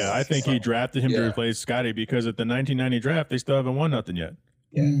 Yeah, I think he drafted him to replace Scottie because at the 1990 draft, they still haven't won nothing yet.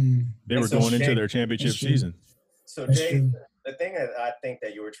 Yeah. They were going into their championship season. So, Jay, the thing that I think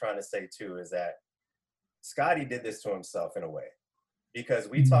that you were trying to say, too, is that Scottie did this to himself in a way. Because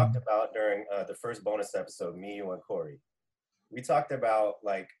we talked about during the first bonus episode, me, you, and Corey, we talked about,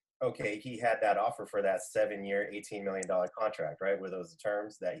 okay, he had that offer for that 7-year, $18 million contract, right? Were those the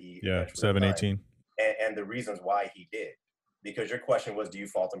terms that he... Yeah, 7-18. And the reasons why he did. Because your question was, do you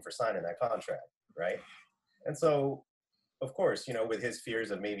fault him for signing that contract, right? And so... Of course, with his fears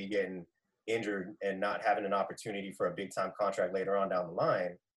of maybe getting injured and not having an opportunity for a big time contract later on down the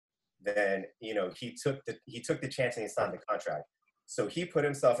line, then, he took the chance and he signed the contract. So he put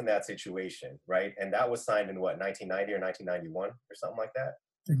himself in that situation, right? And that was signed in 1990 or 1991 or something like that?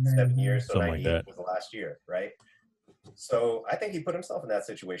 7 years, so 98 was the last year, right? So I think he put himself in that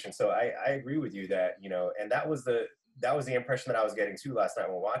situation. So I agree with you that, and that was the impression that I was getting too last night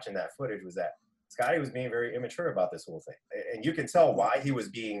when watching that footage, was that Scotty was being very immature about this whole thing. And you can tell why he was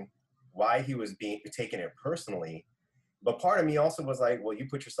being taking it personally. But part of me also was like, well, you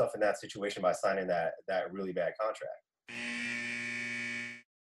put yourself in that situation by signing that really bad contract.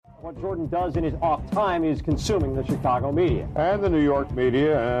 What Jordan does in his off time is consuming the Chicago media. And the New York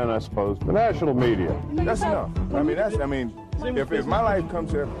media, and I suppose the national media. That's enough. If my life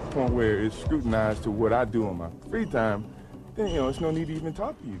comes to a point where it's scrutinized to what I do on my free time, then, it's no need to even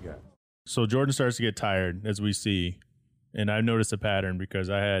talk to you guys. So Jordan starts to get tired, as we see. And I've noticed a pattern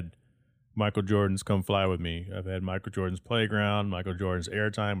because I had Michael Jordan's Come Fly With Me. I've had Michael Jordan's Playground, Michael Jordan's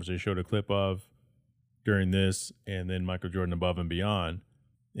Airtime, which I showed a clip of during this, and then Michael Jordan Above and Beyond.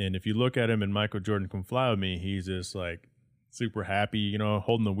 And if you look at him in Michael Jordan Come Fly With Me, he's just like super happy,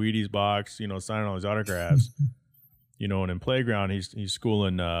 holding the Wheaties box, signing all his autographs. And in Playground, he's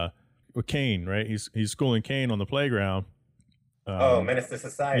schooling Kane, right? He's schooling Kane on the playground. Menace to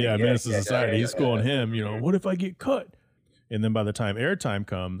Society. Yeah, Menace to Society. He's schooling him, what if I get cut? And then by the time Airtime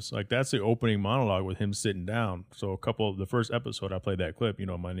comes, like that's the opening monologue with him sitting down. So the first episode, I played that clip,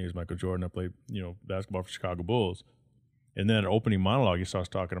 my name is Michael Jordan. I played, basketball for Chicago Bulls. And then opening monologue, he starts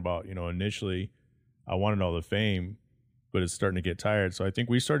talking about, initially I wanted all the fame, but it's starting to get tired. So I think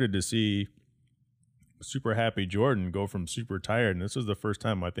we started to see super happy Jordan go from super tired. And this was the first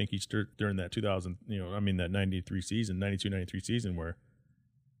time I think he stood during that that 92-93 season where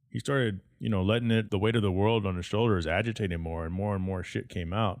he started, letting the weight of the world on his shoulders agitate him more and more shit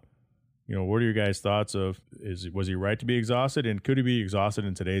came out. What are your guys' thoughts of, was he right to be exhausted, and could he be exhausted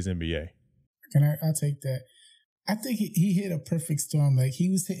in today's NBA? I'll take that. I think he hit a perfect storm. Like, he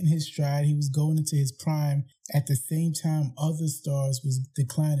was hitting his stride. He was going into his prime. At the same time, other stars was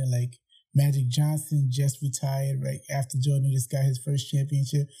declining. Like Magic Johnson just retired right after Jordan just got his first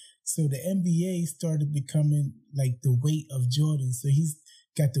championship. So the NBA started becoming like the weight of Jordan. So he's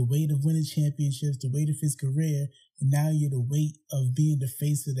got the weight of winning championships, the weight of his career, and now you're the weight of being the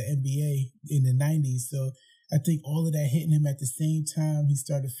face of the NBA in the 90s. So I think all of that hitting him at the same time, he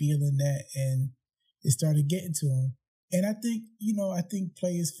started feeling that, and it started getting to him. And I think, I think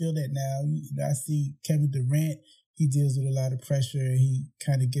players feel that now. I see Kevin Durant, he deals with a lot of pressure. He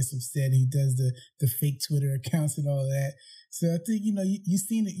kind of gets upset. He does the fake Twitter accounts and all of that. So I think, you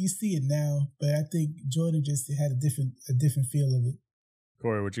see it now, but I think Jordan just had a different feel of it.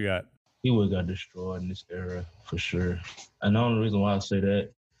 Corey, what you got? He would have got destroyed in this era for sure. And the only reason why I say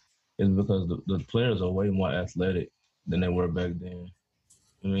that is because the players are way more athletic than they were back then.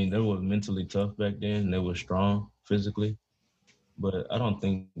 I mean, they were mentally tough back then, and they were strong physically. But I don't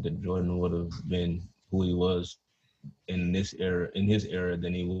think that Jordan would have been who he was in his era,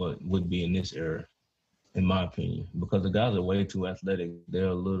 than he would be in this era, in my opinion. Because the guys are way too athletic. They're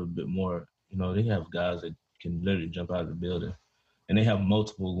a little bit more, they have guys that can literally jump out of the building. And they have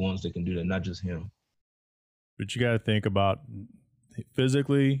multiple ones that can do that, not just him. But you got to think about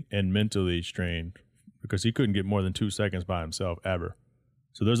physically and mentally strained, because he couldn't get more than 2 seconds by himself ever.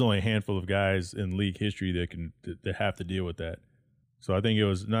 So there's only a handful of guys in league history that have to deal with that. So I think it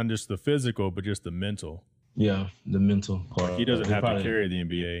was not just the physical, but just the mental. Yeah, the mental part. Like, he doesn't have to carry the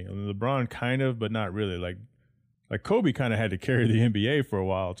NBA. I mean, LeBron kind of, but not really. Like Kobe kind of had to carry the NBA for a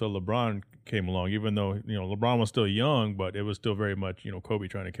while until LeBron came along, even though, LeBron was still young, but it was still very much, Kobe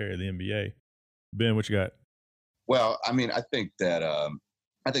trying to carry the NBA. Ben, what you got? Well, I mean, I think that I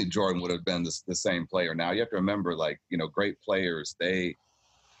think Jordan would have been the same player. Now, you have to remember, great players, they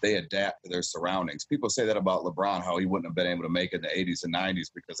adapt to their surroundings. People say that about LeBron, how he wouldn't have been able to make it in the 80s and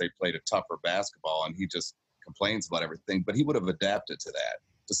 90s because they played a tougher basketball, and he just complains about everything. But he would have adapted to that,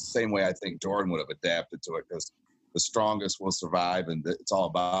 just the same way I think Jordan would have adapted to it, because the strongest will survive, and it's all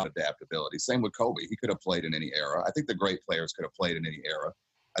about adaptability. Same with Kobe. He could have played in any era. I think the great players could have played in any era.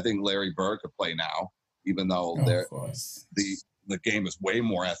 I think Larry Bird could play now, even though the game is way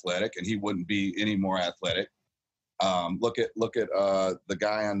more athletic, and he wouldn't be any more athletic. Look at the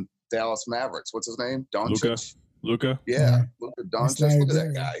guy on Dallas Mavericks. What's his name? Doncic. Luka. Yeah, Luka Doncic. Look at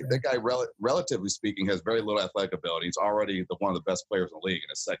that guy. That guy, relatively speaking, has very little athletic ability. He's already one of the best players in the league in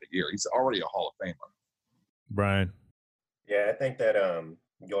his second year. He's already a Hall of Famer. Brian. Yeah, I think that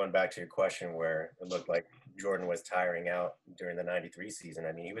going back to your question where it looked like Jordan was tiring out during the 93 season,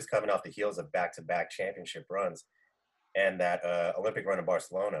 I mean, he was coming off the heels of back-to-back championship runs and that Olympic run in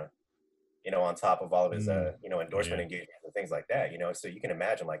Barcelona, on top of all of his, endorsement engagements and things like that, So you can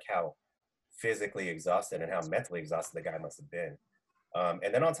imagine, like, how physically exhausted and how mentally exhausted the guy must have been.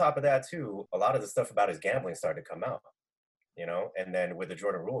 And then on top of that, too, a lot of the stuff about his gambling started to come out. you know? And then with the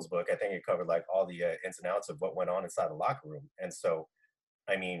Jordan Rules book, I think it covered like all the ins and outs of what went on inside the locker room. And so,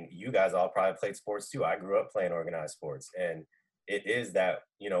 I mean, you guys all probably played sports too. I grew up playing organized sports, and it is that,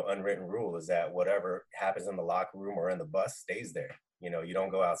 you know, unwritten rule is that whatever happens in the locker room or in the bus stays there. You know, you don't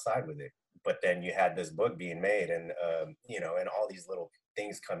go outside with it. But then you had this book being made, and you know, and all these little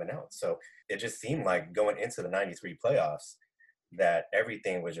things coming out. So it just seemed like going into the '93 playoffs that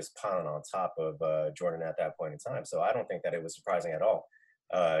everything was just piling on top of Jordan at that point in time. So I don't think that it was surprising at all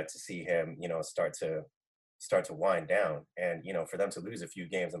to see him, you know, start to wind down, and, you know, for them to lose a few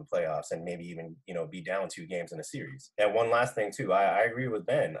games in the playoffs and maybe even, you know, be down 2 games in a series. And one last thing too, I agree with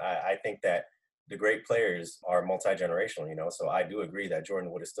Ben. I think that the great players are multi-generational, you know, so I do agree that Jordan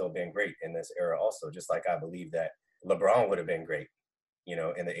would have still been great in this era also, just like I believe that LeBron would have been great, you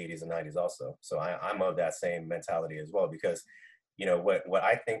know, in the 80s and 90s also. So I'm of that same mentality as well, because, you know, what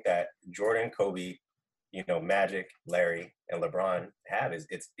I think that Jordan, Kobe, you know, Magic, Larry, and LeBron have is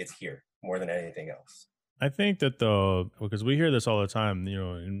it's here more than anything else. I think that because we hear this all the time, you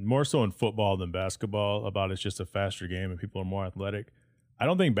know, and more so in football than basketball, about it's just a faster game and people are more athletic. I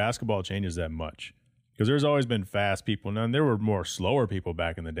don't think basketball changes that much, because there's always been fast people. Now, there were more slower people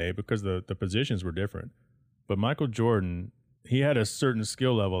back in the day because the positions were different. But Michael Jordan, he had a certain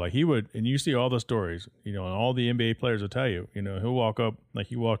skill level. Like he would, and you see all the stories, you know, and all the NBA players will tell you, you know, he'll walk up, like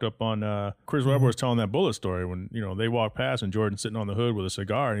he walked up on Chris Webber was telling that Bullet story when, you know, they walked past and Jordan's sitting on the hood with a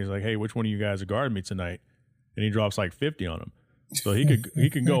cigar, and he's like, hey, which one of you guys are guarding me tonight? And he drops like 50 on him. So he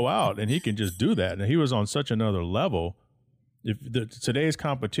could go out and he can just do that. And he was on such another level. If today's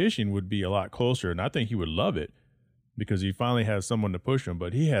competition would be a lot closer, and I think he would love it because he finally has someone to push him.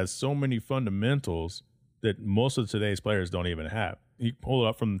 But he has so many fundamentals that most of today's players don't even have. He pulled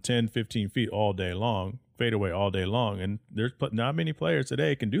up from 10, 15 feet all day long, fade away all day long, and there's not many players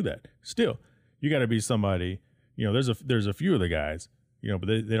today can do that. Still, you got to be somebody. You know, there's a few of the guys, you know, but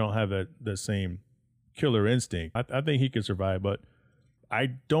they don't have that same killer instinct. I think he could survive, but I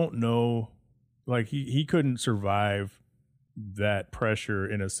don't know. Like he couldn't survive that pressure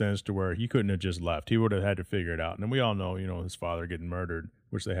in a sense to where he couldn't have just left. He would have had to figure it out. And we all know, you know, his father getting murdered,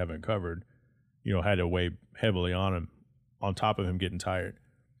 which they haven't covered, you know, had to weigh heavily on him, on top of him getting tired.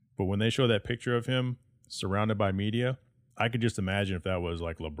 But when they show that picture of him surrounded by media, I could just imagine if that was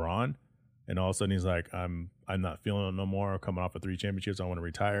like LeBron, and all of a sudden he's like, I'm not feeling it no more. Coming off of 3 championships, I want to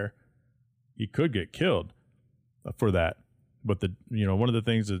retire. He could get killed for that. But one of the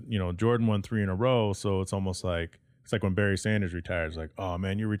things that, you know, Jordan won 3 in a row, so it's almost like when Barry Sanders retires, like, oh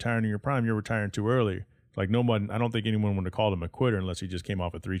man, you're retiring in your prime, you're retiring too early. Like I don't think anyone would have called him a quitter unless he just came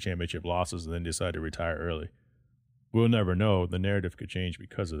off of 3 championship losses and then decided to retire early. We'll never know. The narrative could change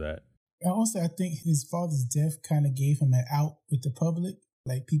because of that. And also, I think his father's death kind of gave him an out with the public.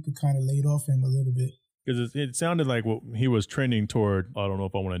 Like people kind of laid off him a little bit. Because it sounded like what he was trending toward. I don't know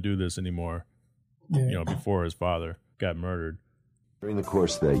if I want to do this anymore. Yeah. You know, before his father got murdered. During the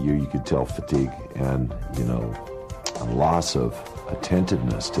course of that year, you could tell fatigue and, you know, a loss of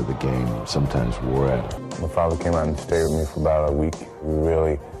attentiveness to the game sometimes wore at him. My father came out and stayed with me for about a week. We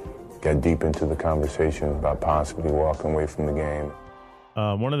really got deep into the conversation about possibly walking away from the game.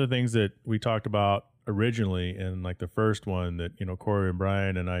 One of the things that we talked about originally in like the first one that, you know, Corey and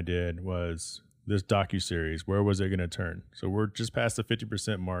Brian and I did was this docuseries. Where was it going to turn? So we're just past the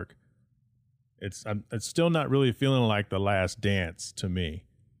 50% mark. It's still not really feeling like The Last Dance to me.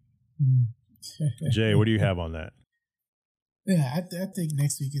 Jay, what do you have on that? Yeah, I think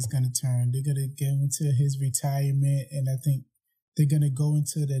next week is going to turn. They're going to get into his retirement, and I think they're going to go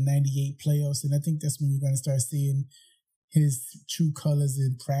into the 98 playoffs, and I think that's when you're going to start seeing his true colors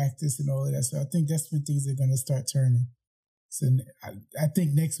in practice and all of that. So I think that's when things are going to start turning. So I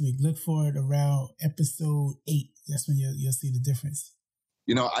think next week, look for it around episode 8. That's when you'll see the difference.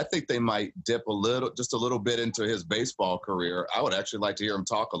 You know, I think they might dip just a little bit into his baseball career. I would actually like to hear him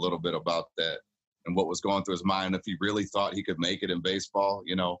talk a little bit about that and what was going through his mind, if he really thought he could make it in baseball,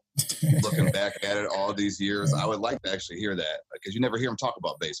 you know, looking back at it all these years. I would like to actually hear that, because you never hear him talk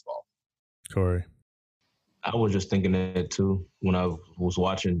about baseball. Corey. I was just thinking that too when I was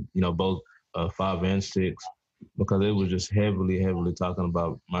watching, you know, both 5 and 6, because it was just heavily talking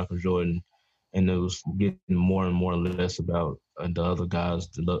about Michael Jordan, and it was getting more and more or less about the other guys,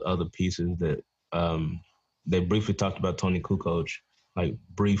 the other pieces that they briefly talked about Tony Kukoc, like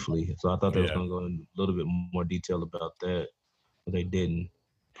briefly. So I thought they was going to go in a little bit more detail about that, but they didn't,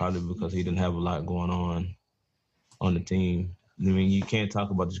 probably because he didn't have a lot going on the team. I mean, you can't talk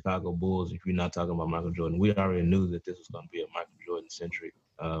about the Chicago Bulls if you're not talking about Michael Jordan. We already knew that this was going to be a Michael Jordan-centric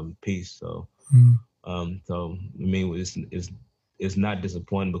piece. So, so I mean, it's not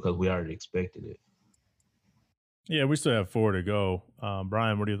disappointing because we already expected it. Yeah, we still have 4 to go.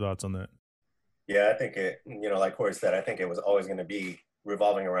 Brian, what are your thoughts on that? Yeah, I think it, like Corey said, I think it was always going to be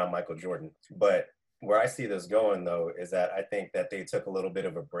revolving around Michael Jordan. But where I see this going, though, is that I think that they took a little bit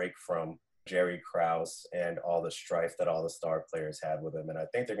of a break from Jerry Krause and all the strife that all the star players had with him. And I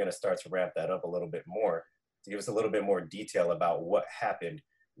think they're going to start to ramp that up a little bit more to give us a little bit more detail about what happened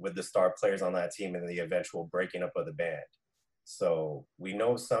with the star players on that team and the eventual breaking up of the band. So we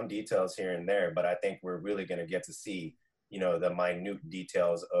know some details here and there, but I think we're really going to get to see, the minute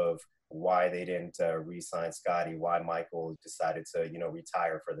details of why they didn't re-sign Scotty, why Michael decided to,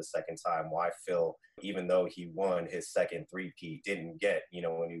 retire for the second time, why Phil, even though he won his second three-peat, didn't get, a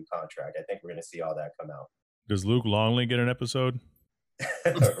new contract. I think we're going to see all that come out. Does Luke Longley get an episode?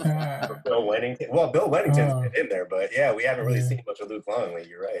 Bill Wennington. Well, Bill Wennington's been in there, but yeah, we haven't really seen much of Luke Longley.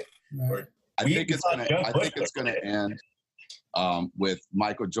 You're right. I think it's gonna end with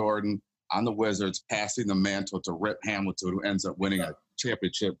Michael Jordan on the Wizards passing the mantle to Rip Hamilton, who ends up winning a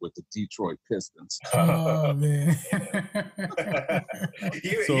championship with the Detroit Pistons. Oh man.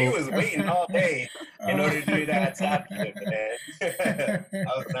 he was waiting all day in order to do that tap flip, man. That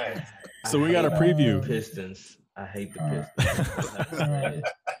was nice. So we got a preview. Pistons. I hate the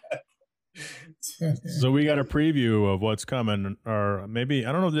Pistons. So we got a preview of what's coming, or maybe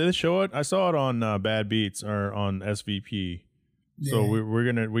I don't know. Did they show it? I saw it on Bad Beats or on SVP. Yeah. So we're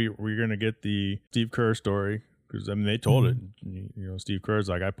gonna get the Steve Kerr story because they told it. Steve Kerr's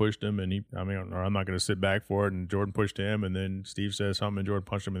like, I pushed him, and I'm not gonna sit back for it. And Jordan pushed him, and then Steve says something, and Jordan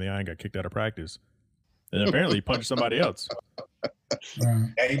punched him in the eye and got kicked out of practice. And apparently he punched somebody else. Yeah,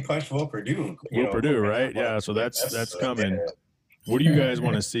 he punched Will Perdue. Will Perdue, right? Yeah, so that's coming. Yeah. What do you guys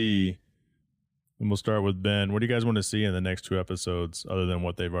want to see? And we'll start with Ben. What do you guys want to see in the next 2 episodes other than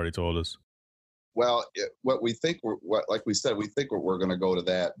what they've already told us? Well, what we think like we said, we think we're going to go to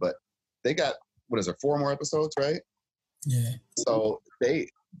that, but they got, 4 more episodes, right? Yeah. So they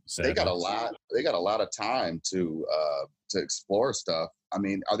got a lot. They got a lot of time to explore stuff. I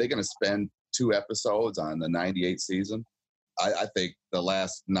mean, are they going to spend 2 episodes on the '98 season? I think the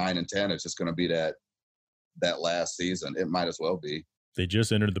last 9 and 10 is just going to be that last season. It might as well be. They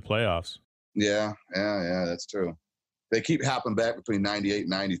just entered the playoffs. Yeah, that's true. They keep hopping back between 98 and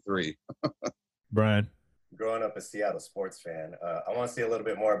 93. Brian? Growing up a Seattle sports fan, I want to see a little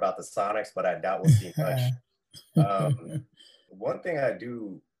bit more about the Sonics, but I doubt we'll see much. One thing I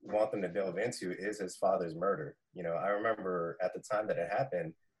do want them to delve into is his father's murder. I remember at the time that it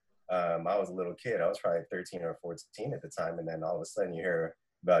happened, I was a little kid. I was probably 13 or 14 at the time. And then all of a sudden you hear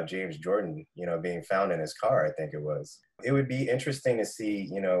about James Jordan, being found in his car, I think it was. It would be interesting to see,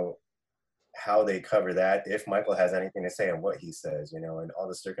 how they cover that, if Michael has anything to say on what he says, and all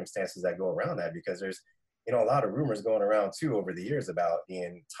the circumstances that go around that, because there's, a lot of rumors going around too over the years about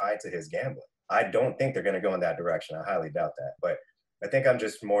being tied to his gambling. I don't think they're going to go in that direction. I highly doubt that. But I think I'm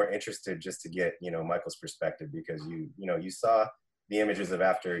just more interested just to get, Michael's perspective, because you saw the images of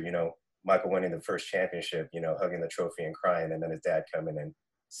after, Michael winning the first championship, hugging the trophy and crying, and then his dad coming and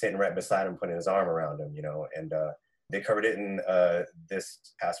sitting right beside him, putting his arm around him, and they covered it in this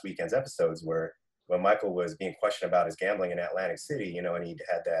past weekend's episodes where when Michael was being questioned about his gambling in Atlantic City, and he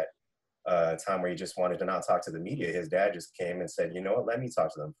had that time where he just wanted to not talk to the media, his dad just came and said, let me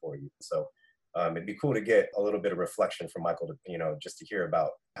talk to them for you. So it'd be cool to get a little bit of reflection from Michael to, just to hear about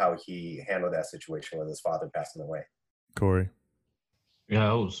how he handled that situation with his father passing away. Corey?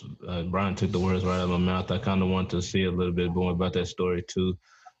 Yeah, Brian took the words right out of my mouth. I kind of want to see a little bit more about that story too.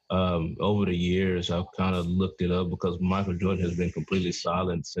 Over the years, I've kind of looked it up because Michael Jordan has been completely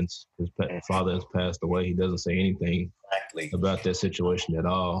silent since his father has passed away. He doesn't say anything about that situation at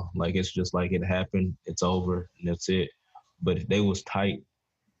all. Like, it's just like it happened, it's over, and that's it. But they was tight,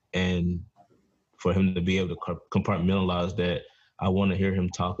 and for him to be able to compartmentalize that, I want to hear him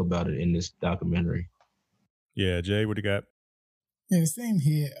talk about it in this documentary. Yeah, Jay, what do you got? Yeah, same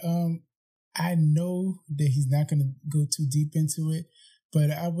here. I know that he's not going to go too deep into it,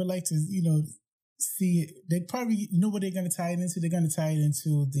 but I would like to, see it. They probably, what they're going to tie it into? They're going to tie it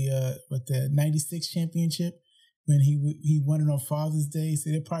into the 96 championship when he won it on Father's Day. So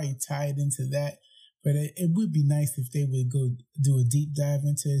they probably tie it into that. But it would be nice if they would go do a deep dive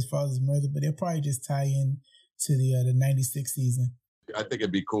into his father's murder, but they'll probably just tie in to the 96 season. I think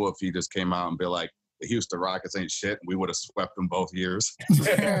it'd be cool if he just came out and be like, the Houston Rockets ain't shit. We would have swept them both years.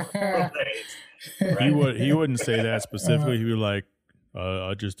 Right. He wouldn't say that specifically. He'd be like,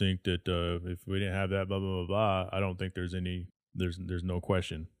 I just think that if we didn't have that, blah, blah, blah, blah, I don't think there's no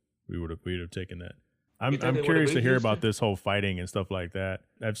question we'd have taken that. I'm curious to hear about this whole fighting and stuff like that.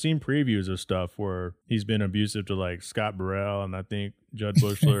 I've seen previews of stuff where he's been abusive to like Scott Burrell and I think Judd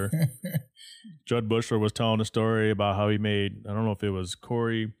Bushler. Judd Bushler was telling a story about how he made, I don't know if it was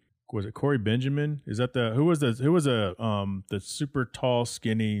Corey Benjamin? Is that who was the super tall,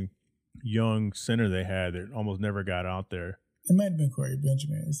 skinny, young center they had that almost never got out there? It might have been Corey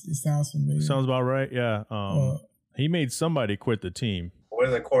Benjamin. It sounds familiar. Sounds about right. Yeah. He made somebody quit the team.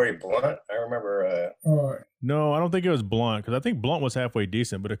 Was it Corey Blunt? I remember. No, I don't think it was Blunt because I think Blunt was halfway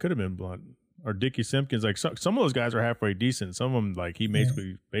decent, but it could have been Blunt or Dickie Simpkins. Like some of those guys are halfway decent. Some of them, like he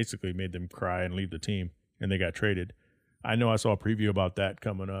basically made them cry and leave the team, and they got traded. I know I saw a preview about that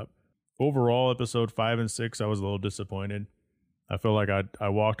coming up. Overall, episode 5 and 6, I was a little disappointed. I feel like I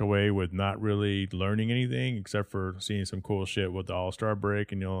walked away with not really learning anything except for seeing some cool shit with the All-Star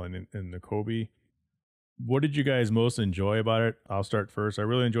break and the Kobe. What did you guys most enjoy about it? I'll start first. I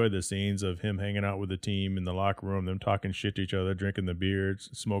really enjoyed the scenes of him hanging out with the team in the locker room, them talking shit to each other, drinking the beers,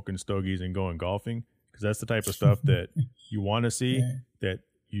 smoking stogies, and going golfing. Because that's the type of stuff that you want to see that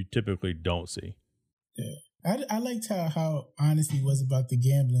you typically don't see. Yeah. I liked how honest he was about the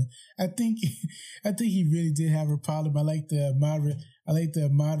gambling. I think he really did have a problem. I like the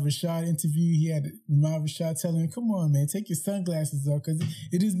Ahmad Rashad interview. He had Ahmad Rashad telling him, "Come on, man, take your sunglasses off," because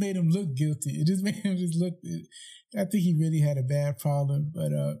it just made him look guilty. It just made him look. I think he really had a bad problem,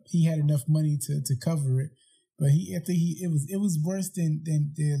 but he had enough money to cover it. But it was worse than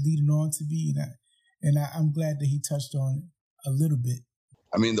they're leading on to be, and I'm glad that he touched on it a little bit.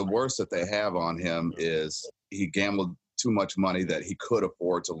 I mean, the worst that they have on him is he gambled too much money that he could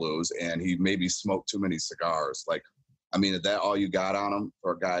afford to lose, and he maybe smoked too many cigars. Like, I mean, is that all you got on him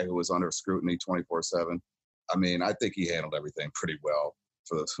for a guy who was under scrutiny 24/7? I mean, I think he handled everything pretty well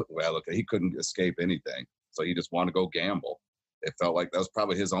for the way I look at it. He couldn't escape anything, so he just wanted to go gamble. It felt like that was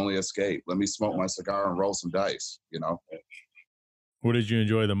probably his only escape. Let me smoke my cigar and roll some dice, you know? What did you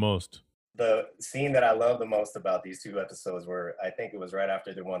enjoy the most? The scene that I love the most about these 2 episodes were, I think it was right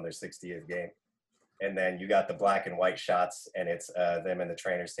after they won their 60th game. And then you got the black and white shots, and it's them in the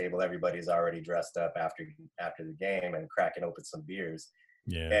trainer's table. Everybody's already dressed up after the game and cracking open some beers.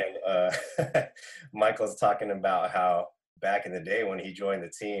 Yeah. And Michael's talking about how back in the day when he joined the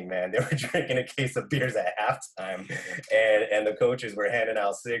team, man, they were drinking a case of beers at halftime, and the coaches were handing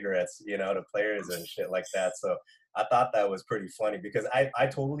out cigarettes, to players and shit like that. So I thought that was pretty funny because I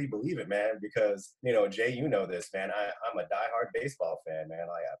totally believe it, man, because, Jay, you know this, man. I'm a diehard baseball fan, man.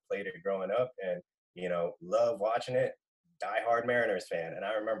 Like, I played it growing up and, love watching it. Diehard Mariners fan. And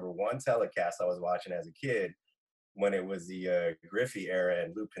I remember one telecast I was watching as a kid when it was the Griffey era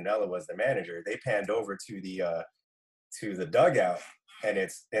and Lou Piniella was the manager. They panned over to the dugout, and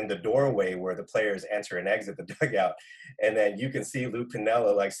it's in the doorway where the players enter and exit the dugout. And then you can see Lou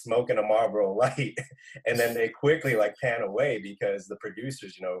Piniella like smoking a Marlboro Light. And then they quickly like pan away because the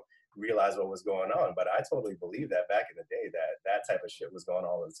producers, realized what was going on. But I totally believe that back in the day that type of shit was going on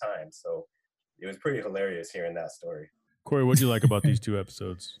all the time. So it was pretty hilarious hearing that story. Corey, what'd you like about these 2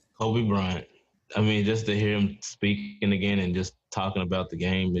 episodes? Kobe Bryant. I mean, just to hear him speaking again and just talking about the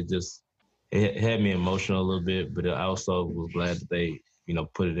game, it had me emotional a little bit, but I also was glad that they,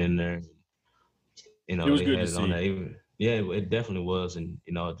 put it in there. It was good to see. It definitely was. And,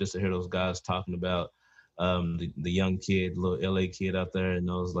 just to hear those guys talking about the young kid, little LA kid out there, and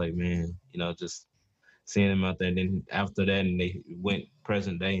I was like, man, just seeing him out there. And then after that, and they went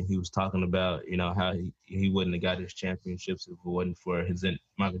present day, and he was talking about, how he wouldn't have got his championships if it wasn't for his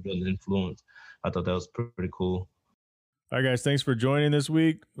Michael Jordan's influence. I thought that was pretty cool. All right, guys, thanks for joining this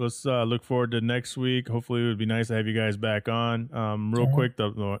week. Let's look forward to next week. Hopefully it would be nice to have you guys back on. Real quick,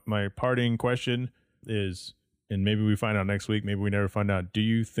 my parting question is, and maybe we find out next week, maybe we never find out, do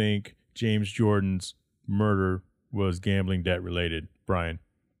you think James Jordan's murder was gambling debt related? Brian?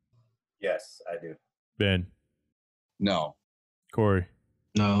 Yes, I do. Ben? No. Corey?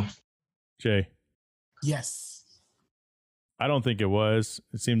 No. Jay? Yes. I don't think it was.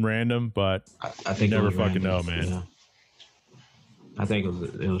 It seemed random, but I think you never fucking random, know, man. Yeah. I think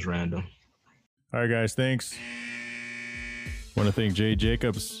it was random. All right, guys, thanks. Want to thank Jay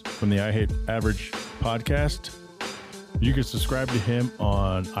Jacobs from the I Hate Average podcast. You can subscribe to him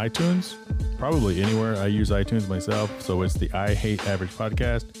on iTunes, probably anywhere. I use iTunes myself, so it's the I Hate Average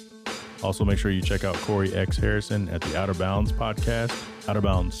podcast. Also, make sure you check out Corey X. Harrison at the Outer Bounds podcast, Outer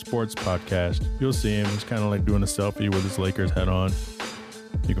Bounds Sports podcast. You'll see him. He's kind of like doing a selfie with his Lakers hat on.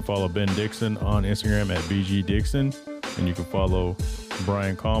 You can follow Ben Dixon on Instagram at BG Dixon. And you can follow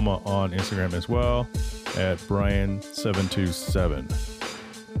Brian Kalma on Instagram as well at Brian727.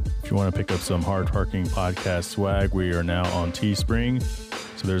 If you want to pick up some hard-parking podcast swag, we are now on Teespring.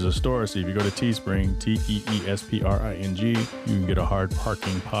 So there's a store. So if you go to Teespring, Teespring, you can get a Hard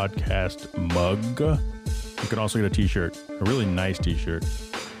Parking Podcast mug. You can also get a t-shirt, a really nice t-shirt.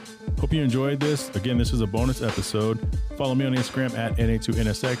 Hope you enjoyed this. Again, this is a bonus episode. Follow me on Instagram at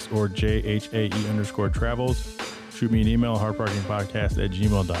NA2NSX or JHAE_travels. Shoot me an email,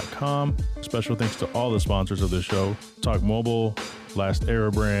 hardparkingpodcast@gmail.com. Special thanks to all the sponsors of the show. Talk Mobile, Last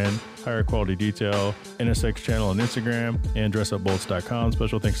Era Brand, Higher Quality Detail, NSX channel on Instagram, and DressUpBolts.com.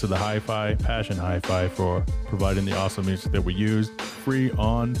 Special thanks to the Hi-Fi, Passion Hi-Fi, for providing the awesome music that we use. Free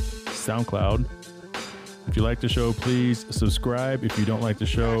on SoundCloud. If you like the show, please subscribe. If you don't like the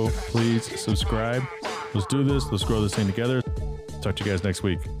show, please subscribe. Let's do this. Let's grow this thing together. Talk to you guys next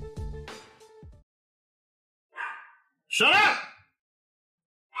week.